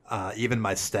 Even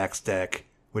my Stacks deck,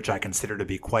 which I consider to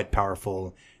be quite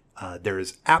powerful, there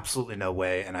is absolutely no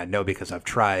way, and I know because I've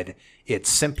tried, it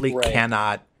simply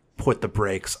cannot put the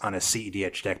brakes on a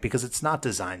CEDH deck because it's not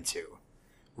designed to.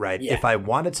 Right? Yeah. If I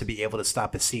wanted to be able to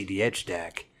stop a CEDH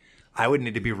deck, I would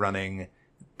need to be running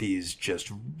these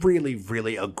just really,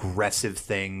 really aggressive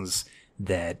things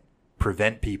that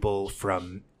prevent people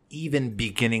from even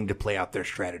beginning to play out their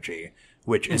strategy,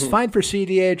 which is fine for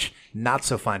CDH, not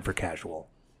so fine for casual.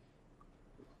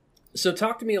 So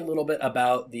talk to me a little bit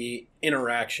about the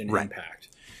interaction impact.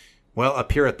 Well,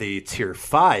 up here at the Tier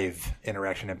 5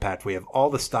 interaction impact, we have all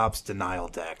the stops denial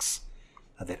decks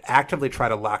that actively try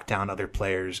to lock down other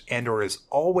players and or is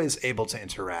always able to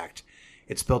interact.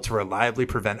 It's built to reliably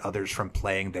prevent others from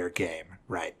playing their game,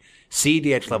 right?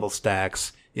 CDH level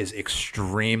stacks is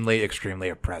extremely, extremely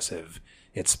oppressive.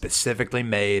 It's specifically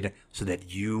made so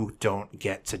that you don't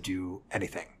get to do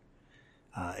anything.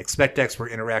 Expect decks where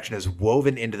interaction is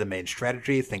woven into the main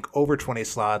strategy. Think over 20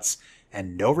 slots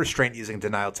and no restraint using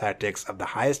denial tactics of the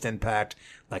highest impact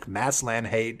like mass land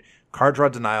hate, card draw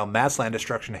denial, mass land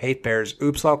destruction, hate bears,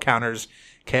 oops all counters,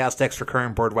 chaos decks,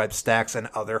 recurring board wipe stacks, and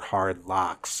other hard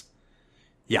locks.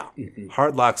 Yeah,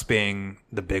 hard locks being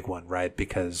the big one, right?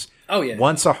 Because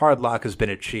once a hard lock has been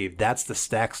achieved, that's the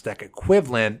stack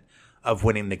equivalent of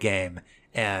winning the game.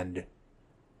 And,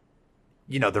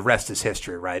 the rest is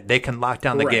history, right? They can lock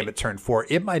down the game at turn 4.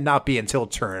 It might not be until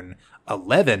turn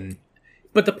 11.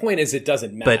 But the point is it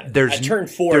doesn't matter. But there's, at turn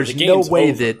 4, there's the game's no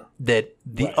way over. that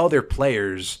the other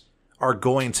players are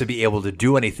going to be able to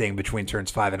do anything between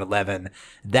turns 5 and 11.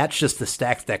 That's just the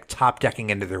stack top decking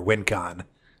into their win con.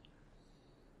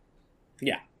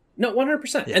 Yeah. No,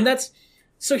 100%. Yeah. And that's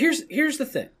so here's the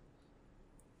thing.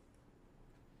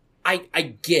 I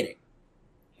get it.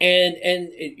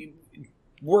 And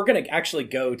we're going to actually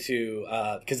go to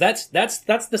cuz that's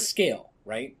the scale,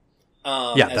 right?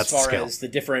 That's as far the scale. As the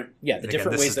different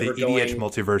different ways that we're going. This is the EDH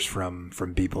multiverse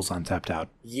from Beeple's on Tapped Out.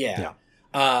 Yeah.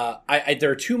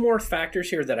 There are two more factors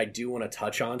here that I do want to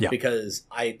touch on because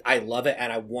I love it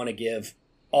and I want to give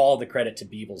all the credit to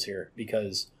Beebles here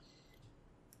because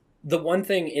the one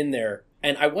thing in there,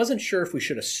 and I wasn't sure if we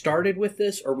should have started with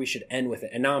this or we should end with it,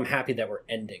 and now I'm happy that we're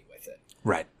ending with it.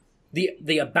 Right.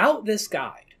 The About This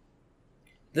guide,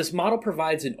 this model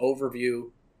provides an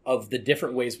overview of the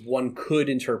different ways one could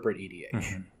interpret EDH.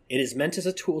 Mm-hmm. It is meant as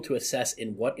a tool to assess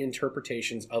in what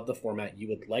interpretations of the format you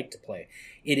would like to play.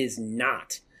 It is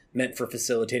not meant for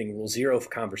facilitating Rule Zero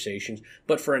conversations,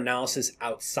 but for analysis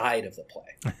outside of the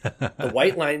play. The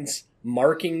white lines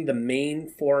marking the main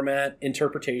format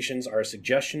interpretations are a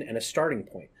suggestion and a starting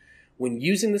point. When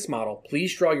using this model,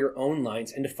 please draw your own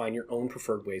lines and define your own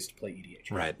preferred ways to play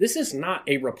EDH. Right. This is not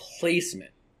a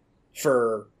replacement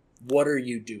for what are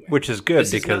you doing. Which is good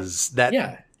because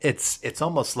it's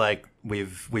almost like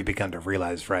we've begun to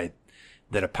realize, right,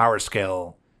 that a power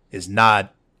scale is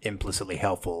not implicitly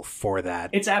helpful for that.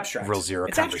 It's abstract. Rule Zero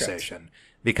conversation.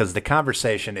 Because the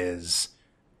conversation is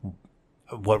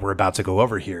what we're about to go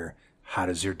over here. How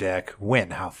does your deck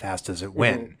win? How fast does it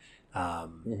win?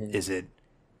 Is it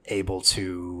able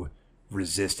to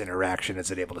resist interaction?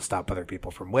 Is it able to stop other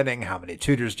people from winning? How many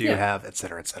tutors do you have? Et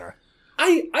cetera, et cetera.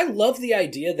 I love the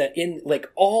idea that in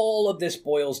all of this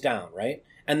boils down, right?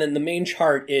 And then the main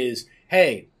chart is,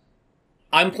 hey,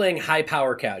 I'm playing high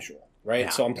power casual, right? Yeah.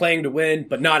 So I'm playing to win,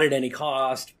 but not at any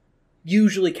cost.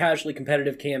 Usually casually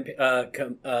competitive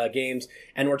games,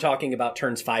 and we're talking about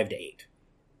turns 5 to 8,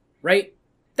 right?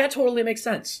 That totally makes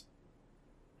sense.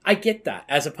 I get that,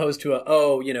 as opposed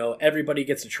to everybody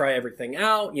gets to try everything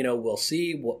out. We'll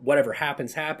see. Whatever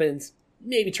happens, happens.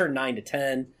 Maybe turn 9 to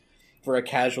 10 for a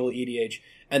casual EDH,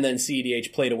 and then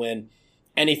CEDH play to win.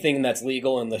 Anything that's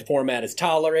legal and the format is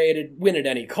tolerated, win at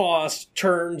any cost,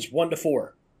 turns 1 to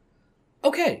 4.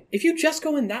 Okay, if you just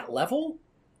go in that level,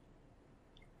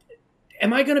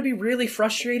 am I going to be really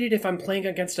frustrated if I'm playing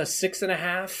against a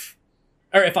 6.5?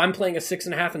 Or if I'm playing a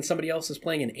 6.5 and somebody else is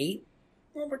playing an 8?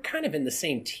 Well, we're kind of in the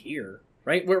same tier,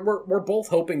 right? We're both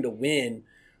hoping to win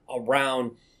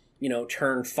around,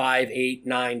 turn 5, 8,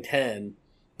 9, 10.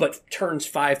 But turns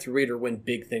 5 through 8 are when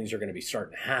big things are going to be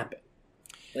starting to happen.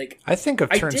 I think of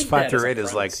turns 5 through 8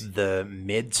 as like the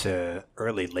mid to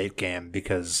early late game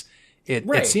because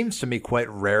it seems to me quite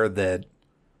rare that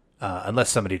unless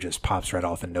somebody just pops right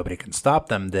off and nobody can stop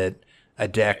them, that a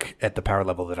deck at the power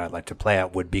level that I'd like to play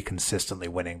at would be consistently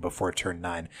winning before turn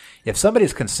 9. If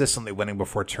somebody's consistently winning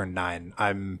before turn 9,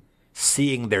 I'm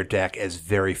seeing their deck as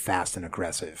very fast and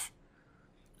aggressive.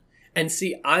 And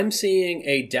see, I'm seeing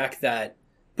a deck that,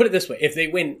 put it this way, if they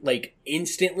win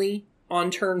instantly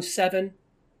on turn 7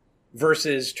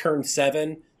 versus turn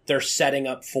 7, they're setting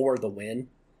up for the win.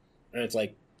 And it's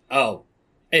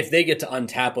if they get to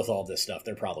untap with all this stuff,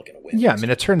 they're probably going to win. Yeah, I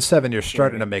mean, at turn 7, you're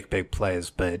starting to make big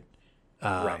plays, but...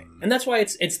 right. And that's why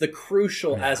it's the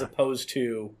crucial as opposed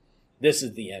to this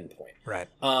is the end point. Right.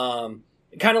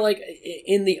 Kind of like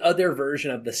in the other version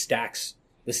of the stacks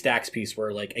piece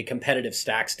where a competitive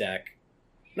stacks deck,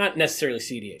 not necessarily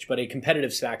CDH, but a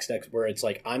competitive stacks deck where it's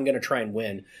I'm going to try and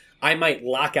win. I might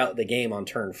lock out the game on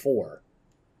turn 4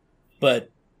 but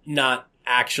not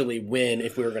actually win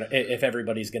if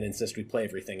everybody's gonna insist we play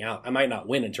everything out. I might not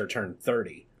win until turn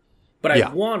 30, but I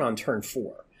won on turn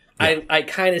 4. Yeah. I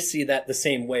kind of see that the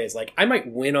same way as like I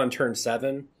might win on turn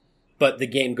 7, but the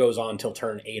game goes on till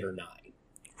turn 8 or 9.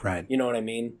 Right. You know what I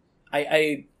mean?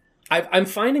 I'm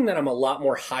finding that I'm a lot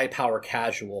more high power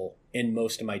casual in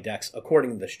most of my decks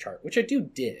according to this chart, which I do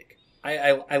dig.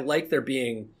 I like there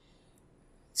being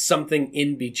something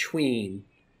in between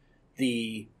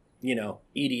the,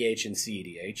 EDH and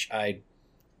CEDH.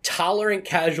 Tolerant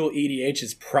casual EDH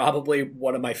is probably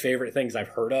one of my favorite things I've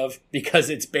heard of because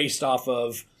it's based off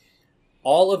of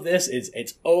all of this is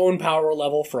its own power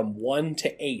level from 1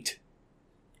 to 8.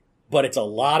 But it's a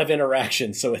lot of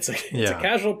interaction, so it's a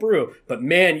casual brew. But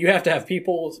man, you have to have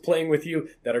people playing with you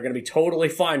that are going to be totally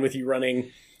fine with you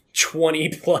running 20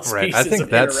 plus pieces I think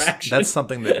of interaction. That's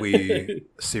something that we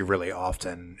see really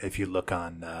often if you look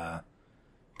on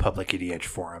public EDH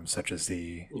forums, such as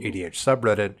the EDH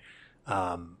subreddit,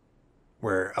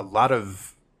 where a lot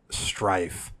of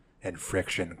strife and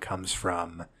friction comes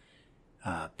from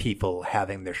people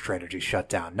having their strategy shut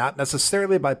down, not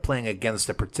necessarily by playing against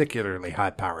a particularly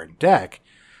high-powered deck,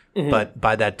 but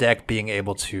by that deck being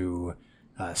able to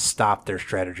stop their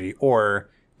strategy,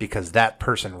 or because that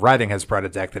person writing has brought a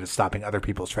deck that is stopping other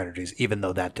people's strategies, even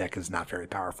though that deck is not very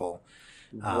powerful.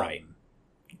 Right.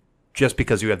 Just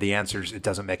because you have the answers, it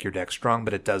doesn't make your deck strong,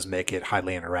 but it does make it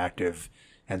highly interactive,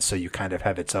 and so you kind of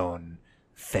have its own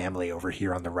family over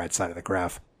here on the right side of the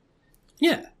graph.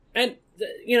 Yeah, and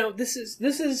this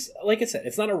is like I said,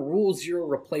 it's not a rule 0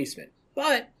 replacement.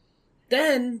 But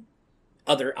then,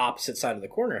 other opposite side of the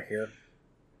corner here,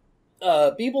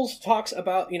 Beebles talks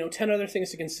about 10 other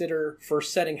things to consider for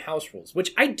setting house rules,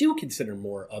 which I do consider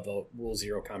more of a rule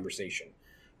 0 conversation,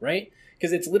 right?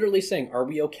 Because it's literally saying, are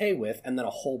we okay with, and then a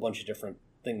whole bunch of different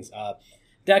things.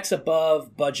 Decks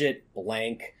above, budget,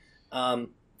 blank.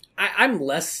 I'm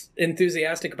less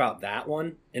enthusiastic about that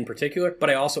one in particular,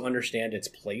 but I also understand its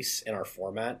place in our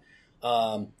format.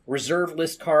 Reserve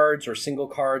list cards or single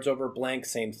cards over blank,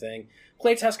 same thing.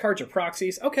 Playtest cards or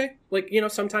proxies, okay.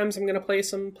 Sometimes I'm going to play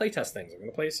some playtest things. I'm going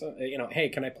to play some, hey,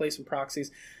 can I play some proxies?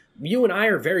 You and I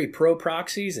are very pro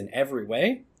proxies in every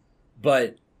way,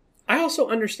 but I also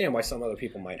understand why some other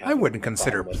people might have. I wouldn't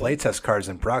consider playtest cards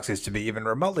and proxies to be even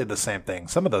remotely the same thing.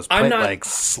 Some of those play like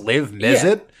Sliv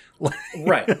Mizzet. Yeah.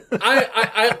 Right.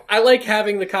 I like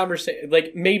having the conversation.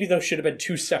 Like, maybe those should have been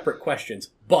 2 separate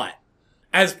questions. But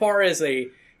as far as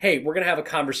hey, we're going to have a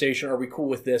conversation. Are we cool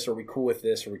with this? Are we cool with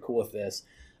this? Are we cool with this?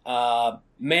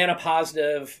 Mana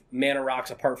positive, mana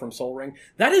rocks apart from Sol Ring.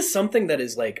 That is something that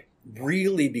is like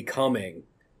really becoming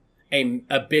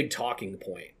a big talking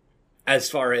point.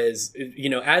 As far as,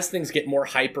 as things get more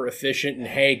hyper efficient and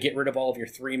hey, get rid of all of your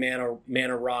 3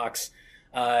 mana rocks,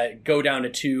 go down to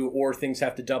 2, or things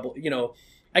have to double,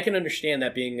 I can understand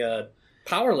that being a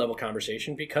power level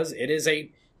conversation because it is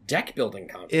a deck building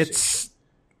conversation.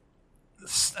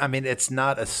 It's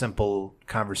not a simple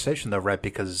conversation though, right?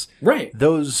 Because right.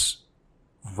 Those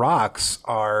rocks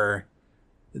are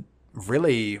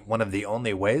really one of the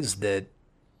only ways that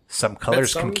some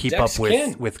colors can keep up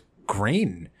with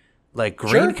green. Like,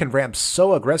 green can ramp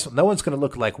so aggressive. No one's going to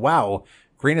look like, wow,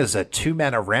 green is a 2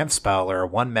 mana ramp spell or a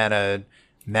 1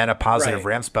 mana positive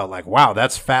ramp spell. Like, wow,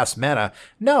 that's fast mana.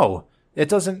 No, it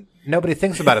doesn't. Nobody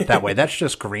thinks about it that way. That's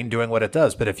just green doing what it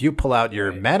does. But if you pull out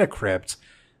your mana crypt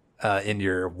in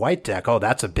your white deck,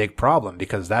 that's a big problem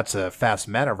because that's a fast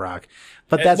mana rock.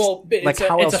 But that's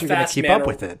how else are you going to keep up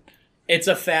with it? It's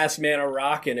a fast mana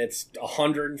rock and it's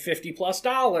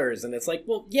 $150+. And it's like,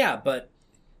 well, yeah, but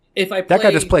if I play... That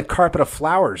guy just played Carpet of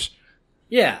Flowers.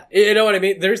 Yeah, you know what I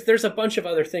mean? There's a bunch of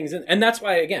other things. And that's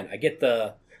why, again, I get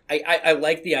I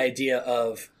like the idea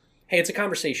of, hey, it's a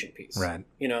conversation piece. Right.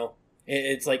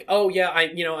 It's like, oh, yeah,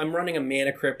 I'm running a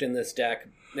Mana Crypt in this deck.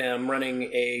 And I'm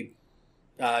running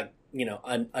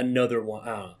another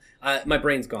one. My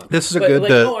brain's gone. This is good...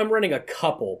 I'm running a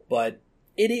couple, but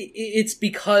it's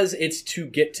because it's to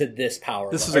get to this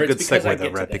power. This is a good segue, though,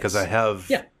 right? Because I have...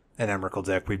 Yeah. An Emrakul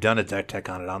deck. We've done a deck tech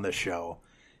on it on this show.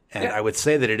 And I would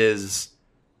say that it is,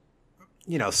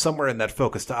 somewhere in that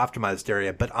focus to optimized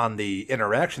area, but on the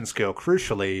interaction scale,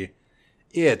 crucially,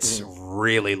 it's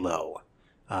really low.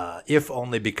 If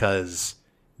only because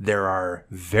there are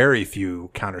very few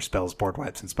counter spells, board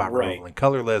wipes, and spot removal and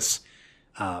colorless.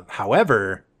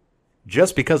 However,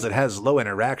 just because it has low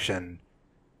interaction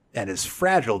and is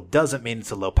fragile doesn't mean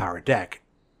it's a low power deck.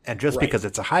 And just because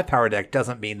it's a high power deck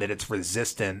doesn't mean that it's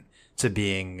resistant to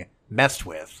being messed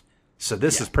with. So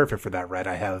this is perfect for that, right?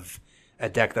 I have a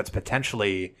deck that's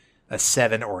potentially a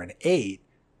 7 or an 8,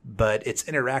 but its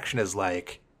interaction is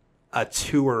like a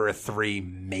 2 or a 3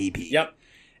 maybe. Yep.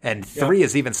 And 3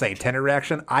 is even saying 10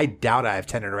 interaction. I doubt I have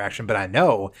 10 interaction, but I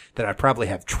know that I probably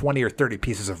have 20 or 30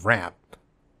 pieces of ramp.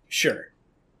 Sure.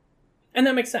 And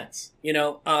that makes sense.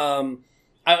 I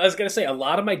was going to say, a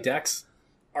lot of my decks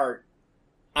are...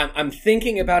 I'm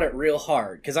thinking about it real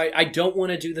hard, because I don't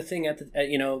want to do the thing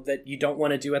that you don't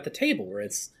want to do at the table, where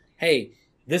it's, hey,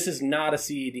 this is not a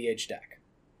CEDH deck.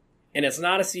 And it's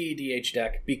not a CEDH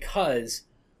deck because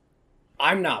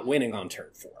I'm not winning on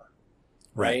turn 4.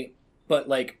 Right? But,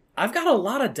 I've got a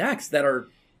lot of decks that are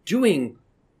doing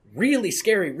really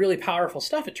scary, really powerful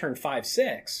stuff at turn 5,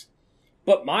 6.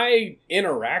 But my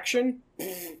interaction,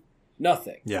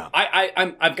 nothing. Yeah.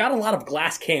 I've got a lot of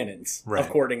glass cannons,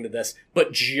 according to this,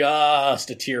 but just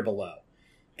a tier below.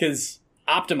 Because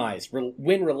optimize,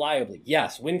 win reliably,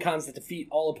 yes. Win cons that defeat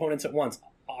all opponents at once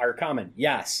are common,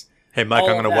 yes. Hey, Mike,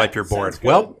 I'm going to wipe your board.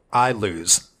 Well, I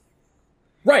lose.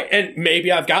 Right, and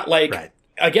maybe I've got,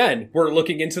 again, we're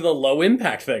looking into the low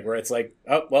impact thing, where it's like,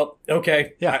 oh, well,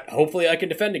 okay. Yeah. Hopefully I can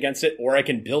defend against it, or I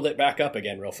can build it back up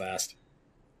again real fast.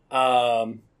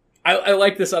 I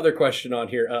like this other question on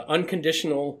here.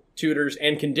 Unconditional tutors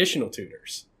and conditional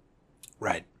tutors.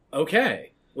 Right.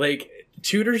 Okay.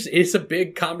 Tutors is a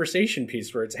big conversation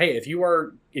piece where it's, hey, if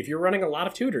you're running a lot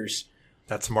of tutors,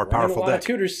 that's a more powerful deck.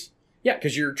 Tutors, yeah,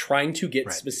 because you're trying to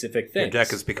get specific things. Your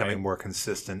deck is becoming more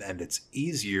consistent, and it's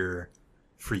easier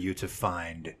for you to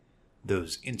find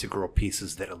those integral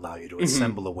pieces that allow you to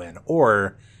assemble a win,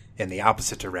 or in the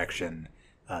opposite direction,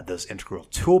 those integral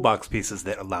toolbox pieces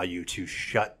that allow you to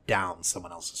shut down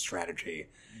someone else's strategy,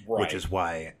 which is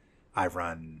why I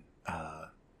run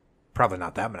probably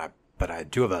not that many, but I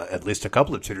do have at least a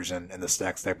couple of tutors in the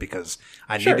stacks there, because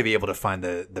I need to be able to find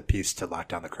the piece to lock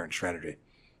down the current strategy.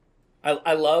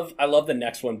 I love the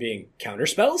next one being counter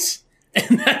spells.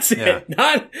 And that's it.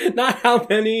 Not how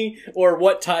many or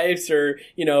what types or,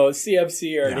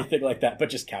 CFC or anything like that, but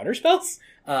just counter spells.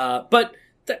 But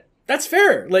that's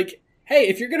fair. Hey,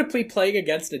 if you're going to be playing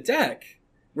against a deck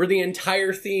where the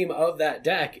entire theme of that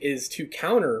deck is to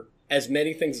counter as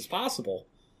many things as possible,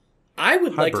 I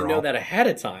would like to know that ahead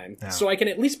of time so I can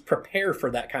at least prepare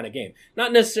for that kind of game.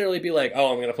 Not necessarily be like,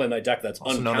 oh, I'm going to play my deck that's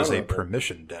also known as a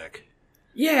permission deck.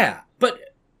 Yeah,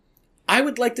 but I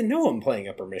would like to know I'm playing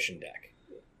a permission deck.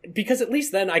 Because at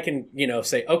least then I can,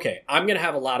 say, okay, I'm going to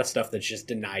have a lot of stuff that's just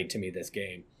denied to me this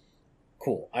game.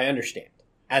 Cool, I understand.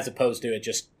 As opposed to it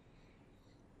just,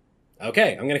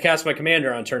 okay, I'm going to cast my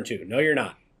commander on turn 2. No, you're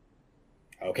not.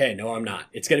 Okay, no, I'm not.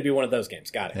 It's going to be one of those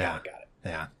games. Got it, got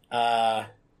it. Yeah.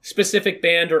 Specific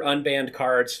banned or unbanned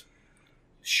cards?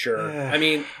 Sure. I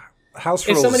mean... House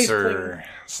rules or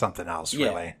something else,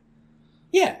 really.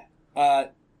 Yeah.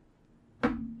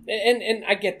 And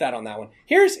I get that on that one.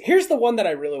 Here's the one that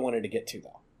I really wanted to get to,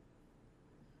 though.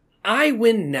 I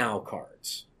win now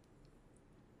cards.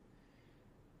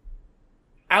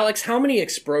 Alex, how many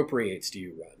expropriates do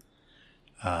you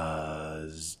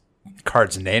run?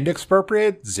 Cards named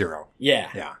expropriate? 0.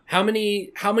 Yeah. How many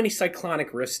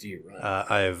cyclonic rifts do you run?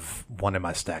 I have one in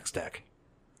my stacks deck.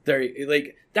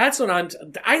 That's what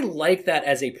I like that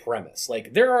as a premise.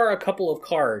 There are a couple of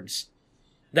cards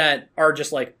that are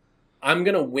just I'm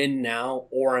going to win now,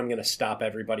 or I'm going to stop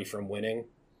everybody from winning.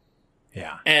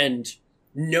 Yeah. And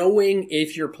knowing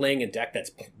if you're playing a deck that's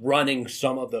running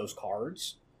some of those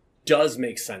cards does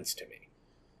make sense to me.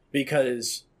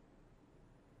 Because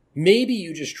maybe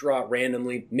you just draw it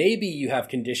randomly. Maybe you have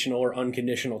conditional or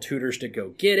unconditional tutors to go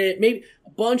get it. Maybe a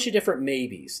bunch of different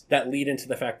maybes that lead into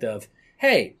the fact of,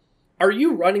 hey, are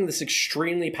you running this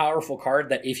extremely powerful card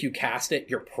that if you cast it,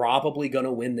 you're probably going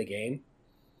to win the game?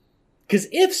 Because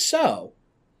if so,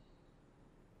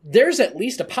 there's at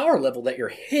least a power level that you're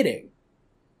hitting.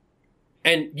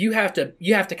 And you have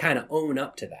to kind of own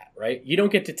up to that, right? You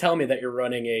don't get to tell me that you're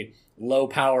running a low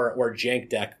power or jank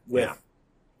deck with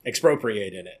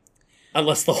expropriate in it.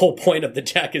 Unless the whole point of the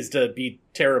deck is to be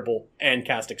terrible and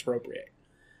cast expropriate.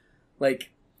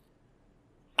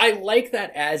 I like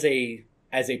that as a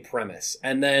premise.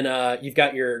 And then you've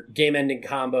got your game-ending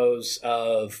combos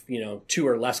of, 2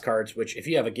 or less cards, which if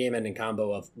you have a game-ending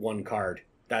combo of 1 card,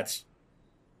 that's...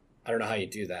 I don't know how you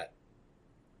do that.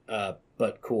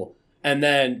 But cool. And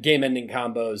then game-ending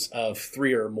combos of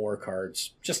 3 or more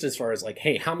cards, just as far as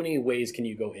hey, how many ways can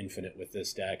you go infinite with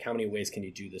this deck? How many ways can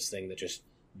you do this thing that just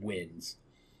wins?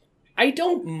 I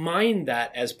don't mind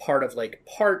that as part of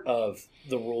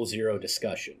the Rule 0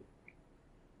 discussion.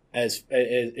 As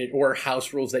or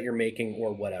house rules that you're making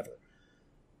or whatever.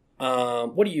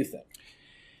 What do you think?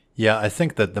 Yeah, I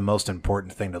think that the most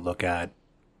important thing to look at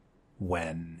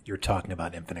when you're talking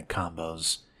about infinite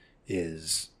combos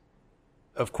is,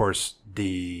 of course,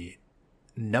 the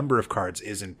number of cards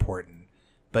is important,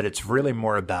 but it's really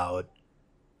more about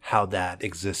how that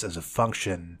exists as a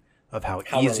function of how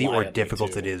easy or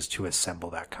difficult it is to assemble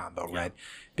that combo, right?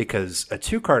 Because a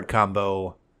 2-card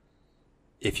combo,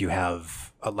 if you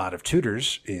have a lot of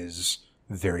tutors, is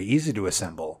very easy to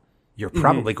assemble. You're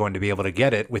probably going to be able to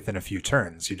get it within a few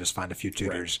turns. You just find a few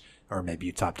tutors, or maybe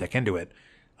you top deck into it.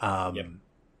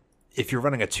 If you're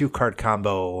running a 2-card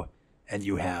combo and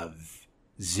you have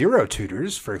 0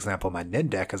 tutors, for example, my Nin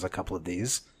deck has a couple of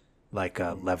these, like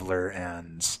Leveler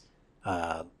and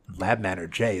Labman or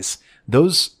Jace.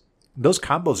 Those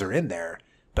combos are in there,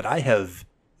 but I have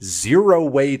 0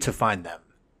 way to find them.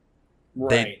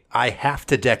 Right. I have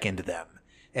to deck into them.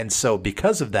 And so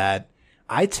because of that,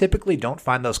 I typically don't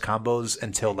find those combos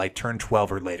until like turn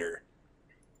 12 or later.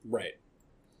 Right.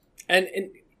 And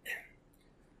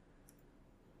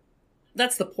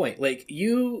that's the point. Like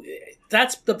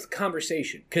that's the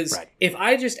conversation. Because if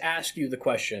I just ask you the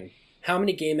question, how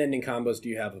many game-ending combos do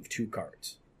you have of 2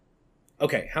 cards?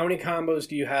 Okay, how many combos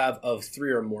do you have of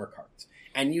 3 or more cards?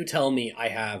 And you tell me I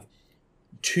have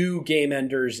 2 game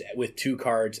enders with 2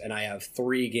 cards, and I have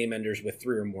 3 game enders with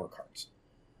 3 or more cards.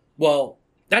 Well,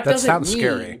 that doesn't sounds mean...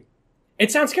 scary.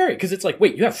 It sounds scary, because it's like,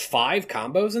 wait, you have 5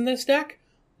 combos in this deck?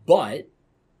 But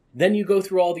then you go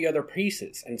through all the other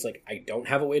pieces, and it's like, I don't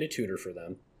have a way to tutor for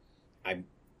them. I'm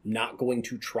not going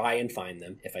to try and find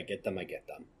them. If I get them, I get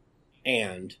them.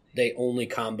 And they only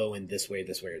combo in this way,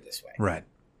 or this way. Right.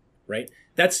 Right?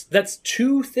 That's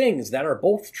 2 things that are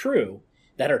both true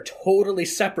that are totally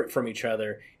separate from each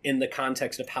other in the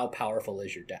context of how powerful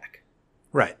is your deck.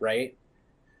 Right. Right?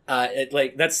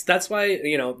 That's why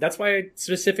I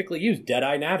specifically used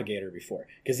Deadeye Navigator before,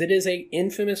 because it is a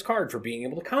infamous card for being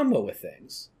able to combo with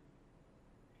things.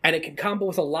 And it can combo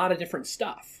with a lot of different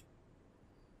stuff.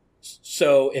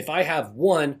 So if I have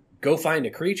 1 go find a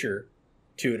creature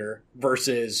tutor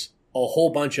versus a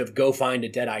whole bunch of go find a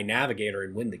Deadeye Navigator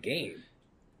and win the game.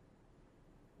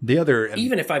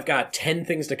 Even if I've got 10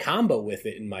 things to combo with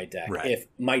it in my deck, if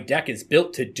my deck is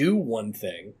built to do one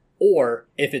thing, or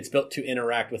if it's built to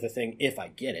interact with a thing if I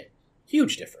get it,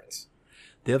 huge difference.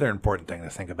 The other important thing to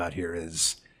think about here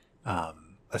is,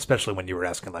 especially when you were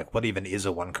asking, like, what even is a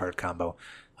 1-card combo?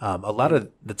 A lot of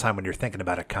the time when you're thinking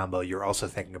about a combo, you're also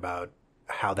thinking about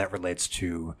how that relates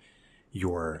to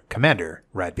your commander,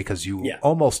 right? Because you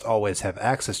almost always have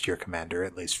access to your commander,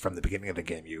 at least from the beginning of the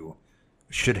game. You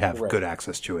should have good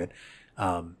access to it.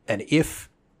 And if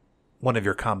one of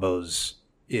your combos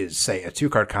is, say, a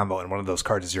 2-card combo and one of those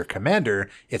cards is your commander,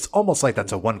 it's almost like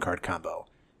that's a 1-card combo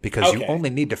because you only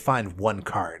need to find 1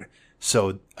 card.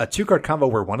 So a 2-card combo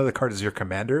where one of the cards is your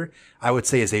commander, I would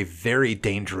say is a very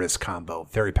dangerous combo,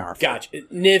 very powerful. Gotcha.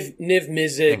 Niv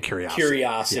Mizzet, and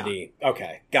Curiosity. Yeah.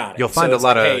 Okay, got it. You'll find a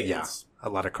lot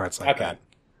of cards like that.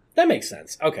 That makes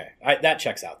sense. Okay, that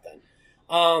checks out then.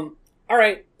 All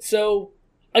right, so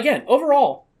again,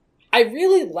 overall, I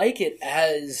really like it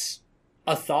as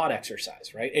a thought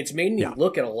exercise, right? It's made me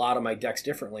look at a lot of my decks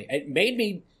differently. It made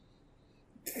me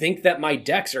think that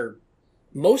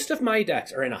most of my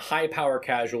decks are in a high power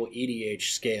casual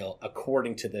EDH scale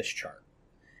according to this chart.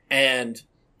 And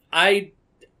I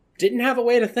didn't have a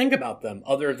way to think about them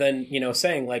other than,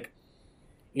 saying like,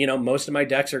 most of my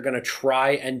decks are going to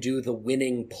try and do the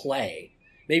winning play.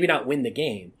 Maybe not win the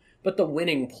game, but the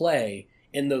winning play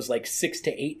in those like 6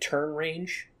 to 8 turn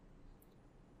range.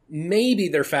 Maybe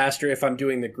they're faster if I'm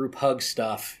doing the group hug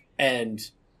stuff and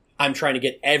I'm trying to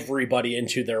get everybody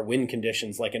into their win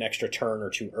conditions like an extra turn or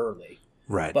 2 early.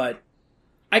 Right. But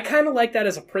I kind of like that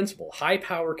as a principle. High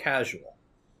power casual.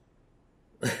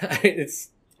 I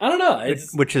don't know.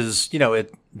 Which is,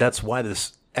 that's why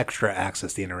this extra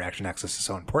access, the interaction access, is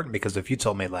so important. Because if you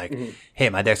told me like, hey,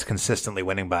 my deck's consistently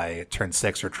winning by turn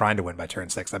 6 or trying to win by turn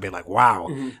 6, I'd be like, wow,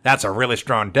 that's a really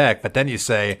strong deck. But then you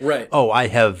say, oh, I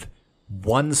have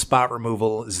 1 spot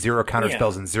removal, 0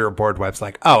 counterspells, and 0 board wipes.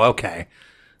 Like, oh, okay.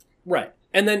 Right.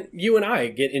 And then you and I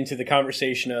get into the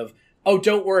conversation of, oh,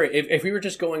 don't worry. If we were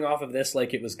just going off of this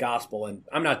like it was gospel, and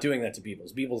I'm not doing that to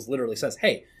Beebles. Beebles literally says,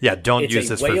 hey, don't use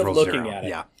this for rule 0. At it.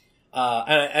 Yeah.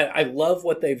 And I love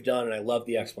what they've done, and I love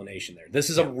the explanation there. This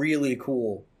is a really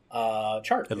cool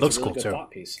chart. It looks a really cool, good too.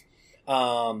 Thought piece.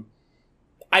 I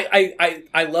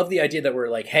love the idea that we're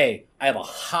like, hey, I have a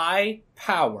high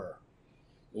power,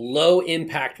 low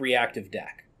impact reactive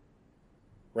deck.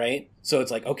 Right? So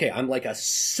it's like, okay, I'm like a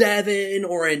 7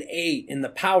 or an 8 in the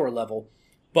power level,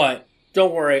 but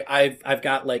don't worry, I've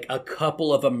got like a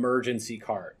couple of emergency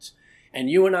cards. And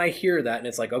you and I hear that, and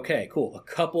it's like, okay, cool, a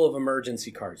couple of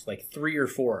emergency cards, like 3 or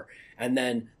 4. And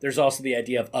then there's also the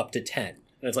idea of up to 10.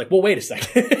 And it's like, well, wait a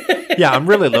second. Yeah, I'm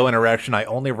really low interaction. I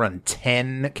only run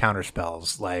 10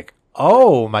 counterspells. Like,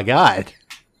 oh my god.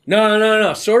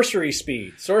 No. Sorcery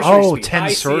speed. Speed. 10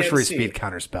 sorcery speed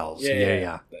counterspells.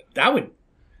 Yeah. That would...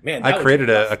 Man, I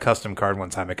created a custom card one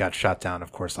time. It got shut down.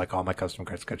 Of course, like all my custom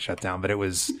cards got shut down. But it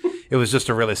was just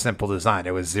a really simple design.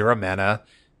 It was 0 mana,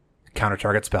 counter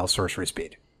target spell, sorcery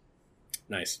speed.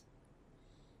 Nice.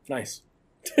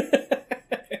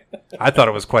 I thought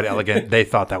it was quite elegant. They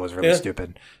thought that was really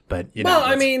stupid. But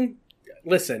I mean,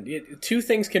 listen, two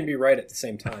things can be right at the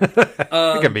same time.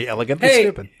 It can be elegant and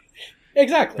stupid.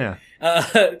 Exactly. Yeah.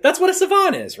 That's what a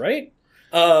savant is, right?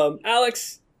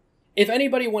 Alex, if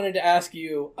anybody wanted to ask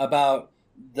you about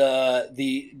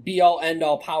the be-all,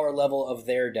 end-all power level of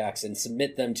their decks and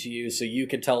submit them to you so you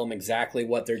could tell them exactly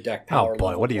what their deck power level was.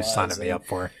 Oh, boy, what are you signing me up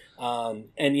for? And,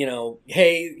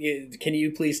 hey, can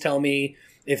you please tell me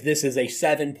if this is a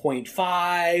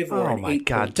 7.5 or an 8.2? Oh, my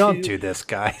God, don't do this,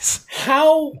 guys.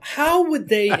 How would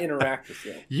they interact with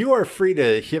you? You are free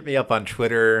to hit me up on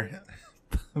Twitter.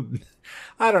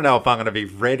 I don't know if I'm going to be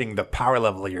rating the power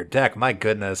level of your deck. My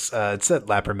goodness. It's at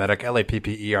Lappermedic,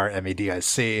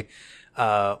 LAPPERMEDIC.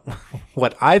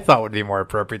 What I thought would be more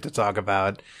appropriate to talk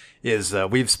about is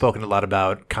we've spoken a lot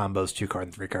about combos, 2-card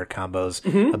and 3-card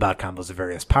combos, about combos of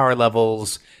various power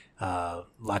levels,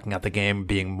 locking out the game,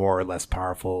 being more or less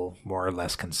powerful, more or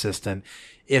less consistent.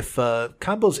 If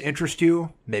combos interest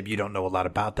you, maybe you don't know a lot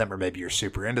about them, or maybe you're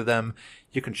super into them,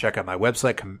 you can check out my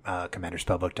website,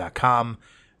 commanderspellbook.com,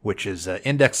 which is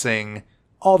indexing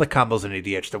all the combos in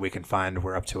EDH that we can find.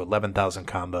 We're up to 11,000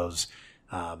 combos.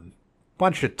 Why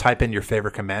don't you type in your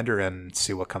favorite commander and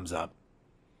see what comes up?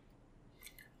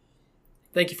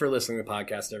 Thank you for listening to the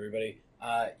podcast, everybody.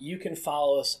 You can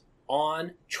follow us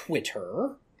on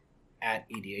Twitter at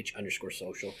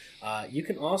EDH_social. You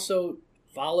can also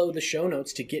follow the show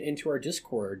notes to get into our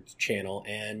Discord channel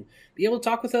and be able to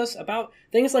talk with us about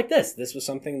things like this. This was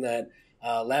something that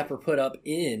Lapper put up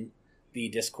in the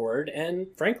Discord, and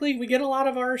frankly, we get a lot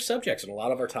of our subjects and a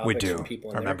lot of our topics from people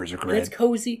in there. Our members are great. And it's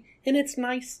cozy, and it's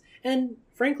nice, and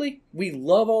frankly, we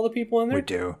love all the people in there. We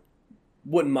do.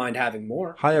 Wouldn't mind having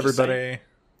more. Hi, everybody.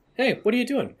 Hey, what are you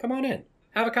doing? Come on in.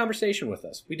 Have a conversation with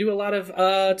us. We do a lot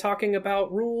of talking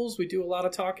about rules. We do a lot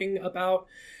of talking about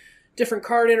different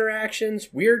card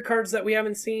interactions, weird cards that we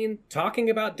haven't seen, talking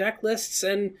about deck lists,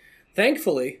 and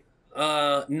thankfully...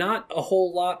 not a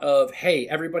whole lot of, hey,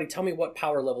 everybody tell me what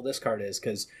power level this card is,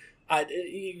 because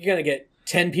you're going to get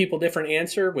 10 people different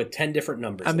answer with 10 different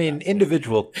numbers. I mean,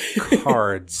 individual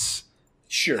cards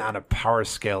sure. on a power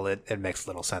scale, it makes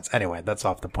little sense. Anyway, that's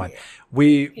off the point.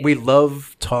 We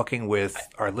love talking with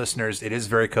our listeners. It is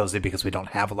very cozy because we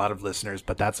don't have a lot of listeners,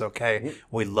 but that's okay.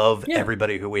 We love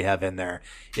everybody who we have in there.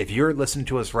 If you're listening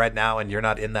to us right now and you're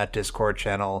not in that Discord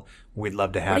channel, we'd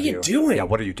love to have you. What are you doing? Yeah,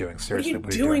 what are you doing? Seriously,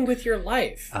 what are you doing with your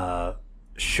life?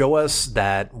 Show us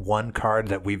that one card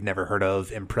that we've never heard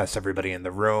of. Impress everybody in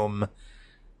the room.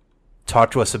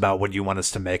 Talk to us about what you want us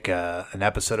to make an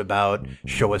episode about.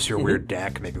 Show us your weird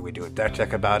deck. Maybe we do a deck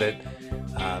check about it.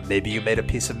 Maybe you made a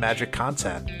piece of Magic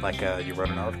content, like you wrote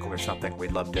an article or something.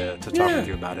 We'd love to talk with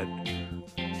you about it.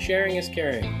 Sharing is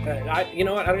caring. You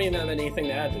know what? I don't even have anything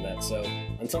to add to that. So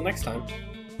until next time,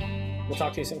 we'll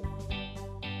talk to you soon.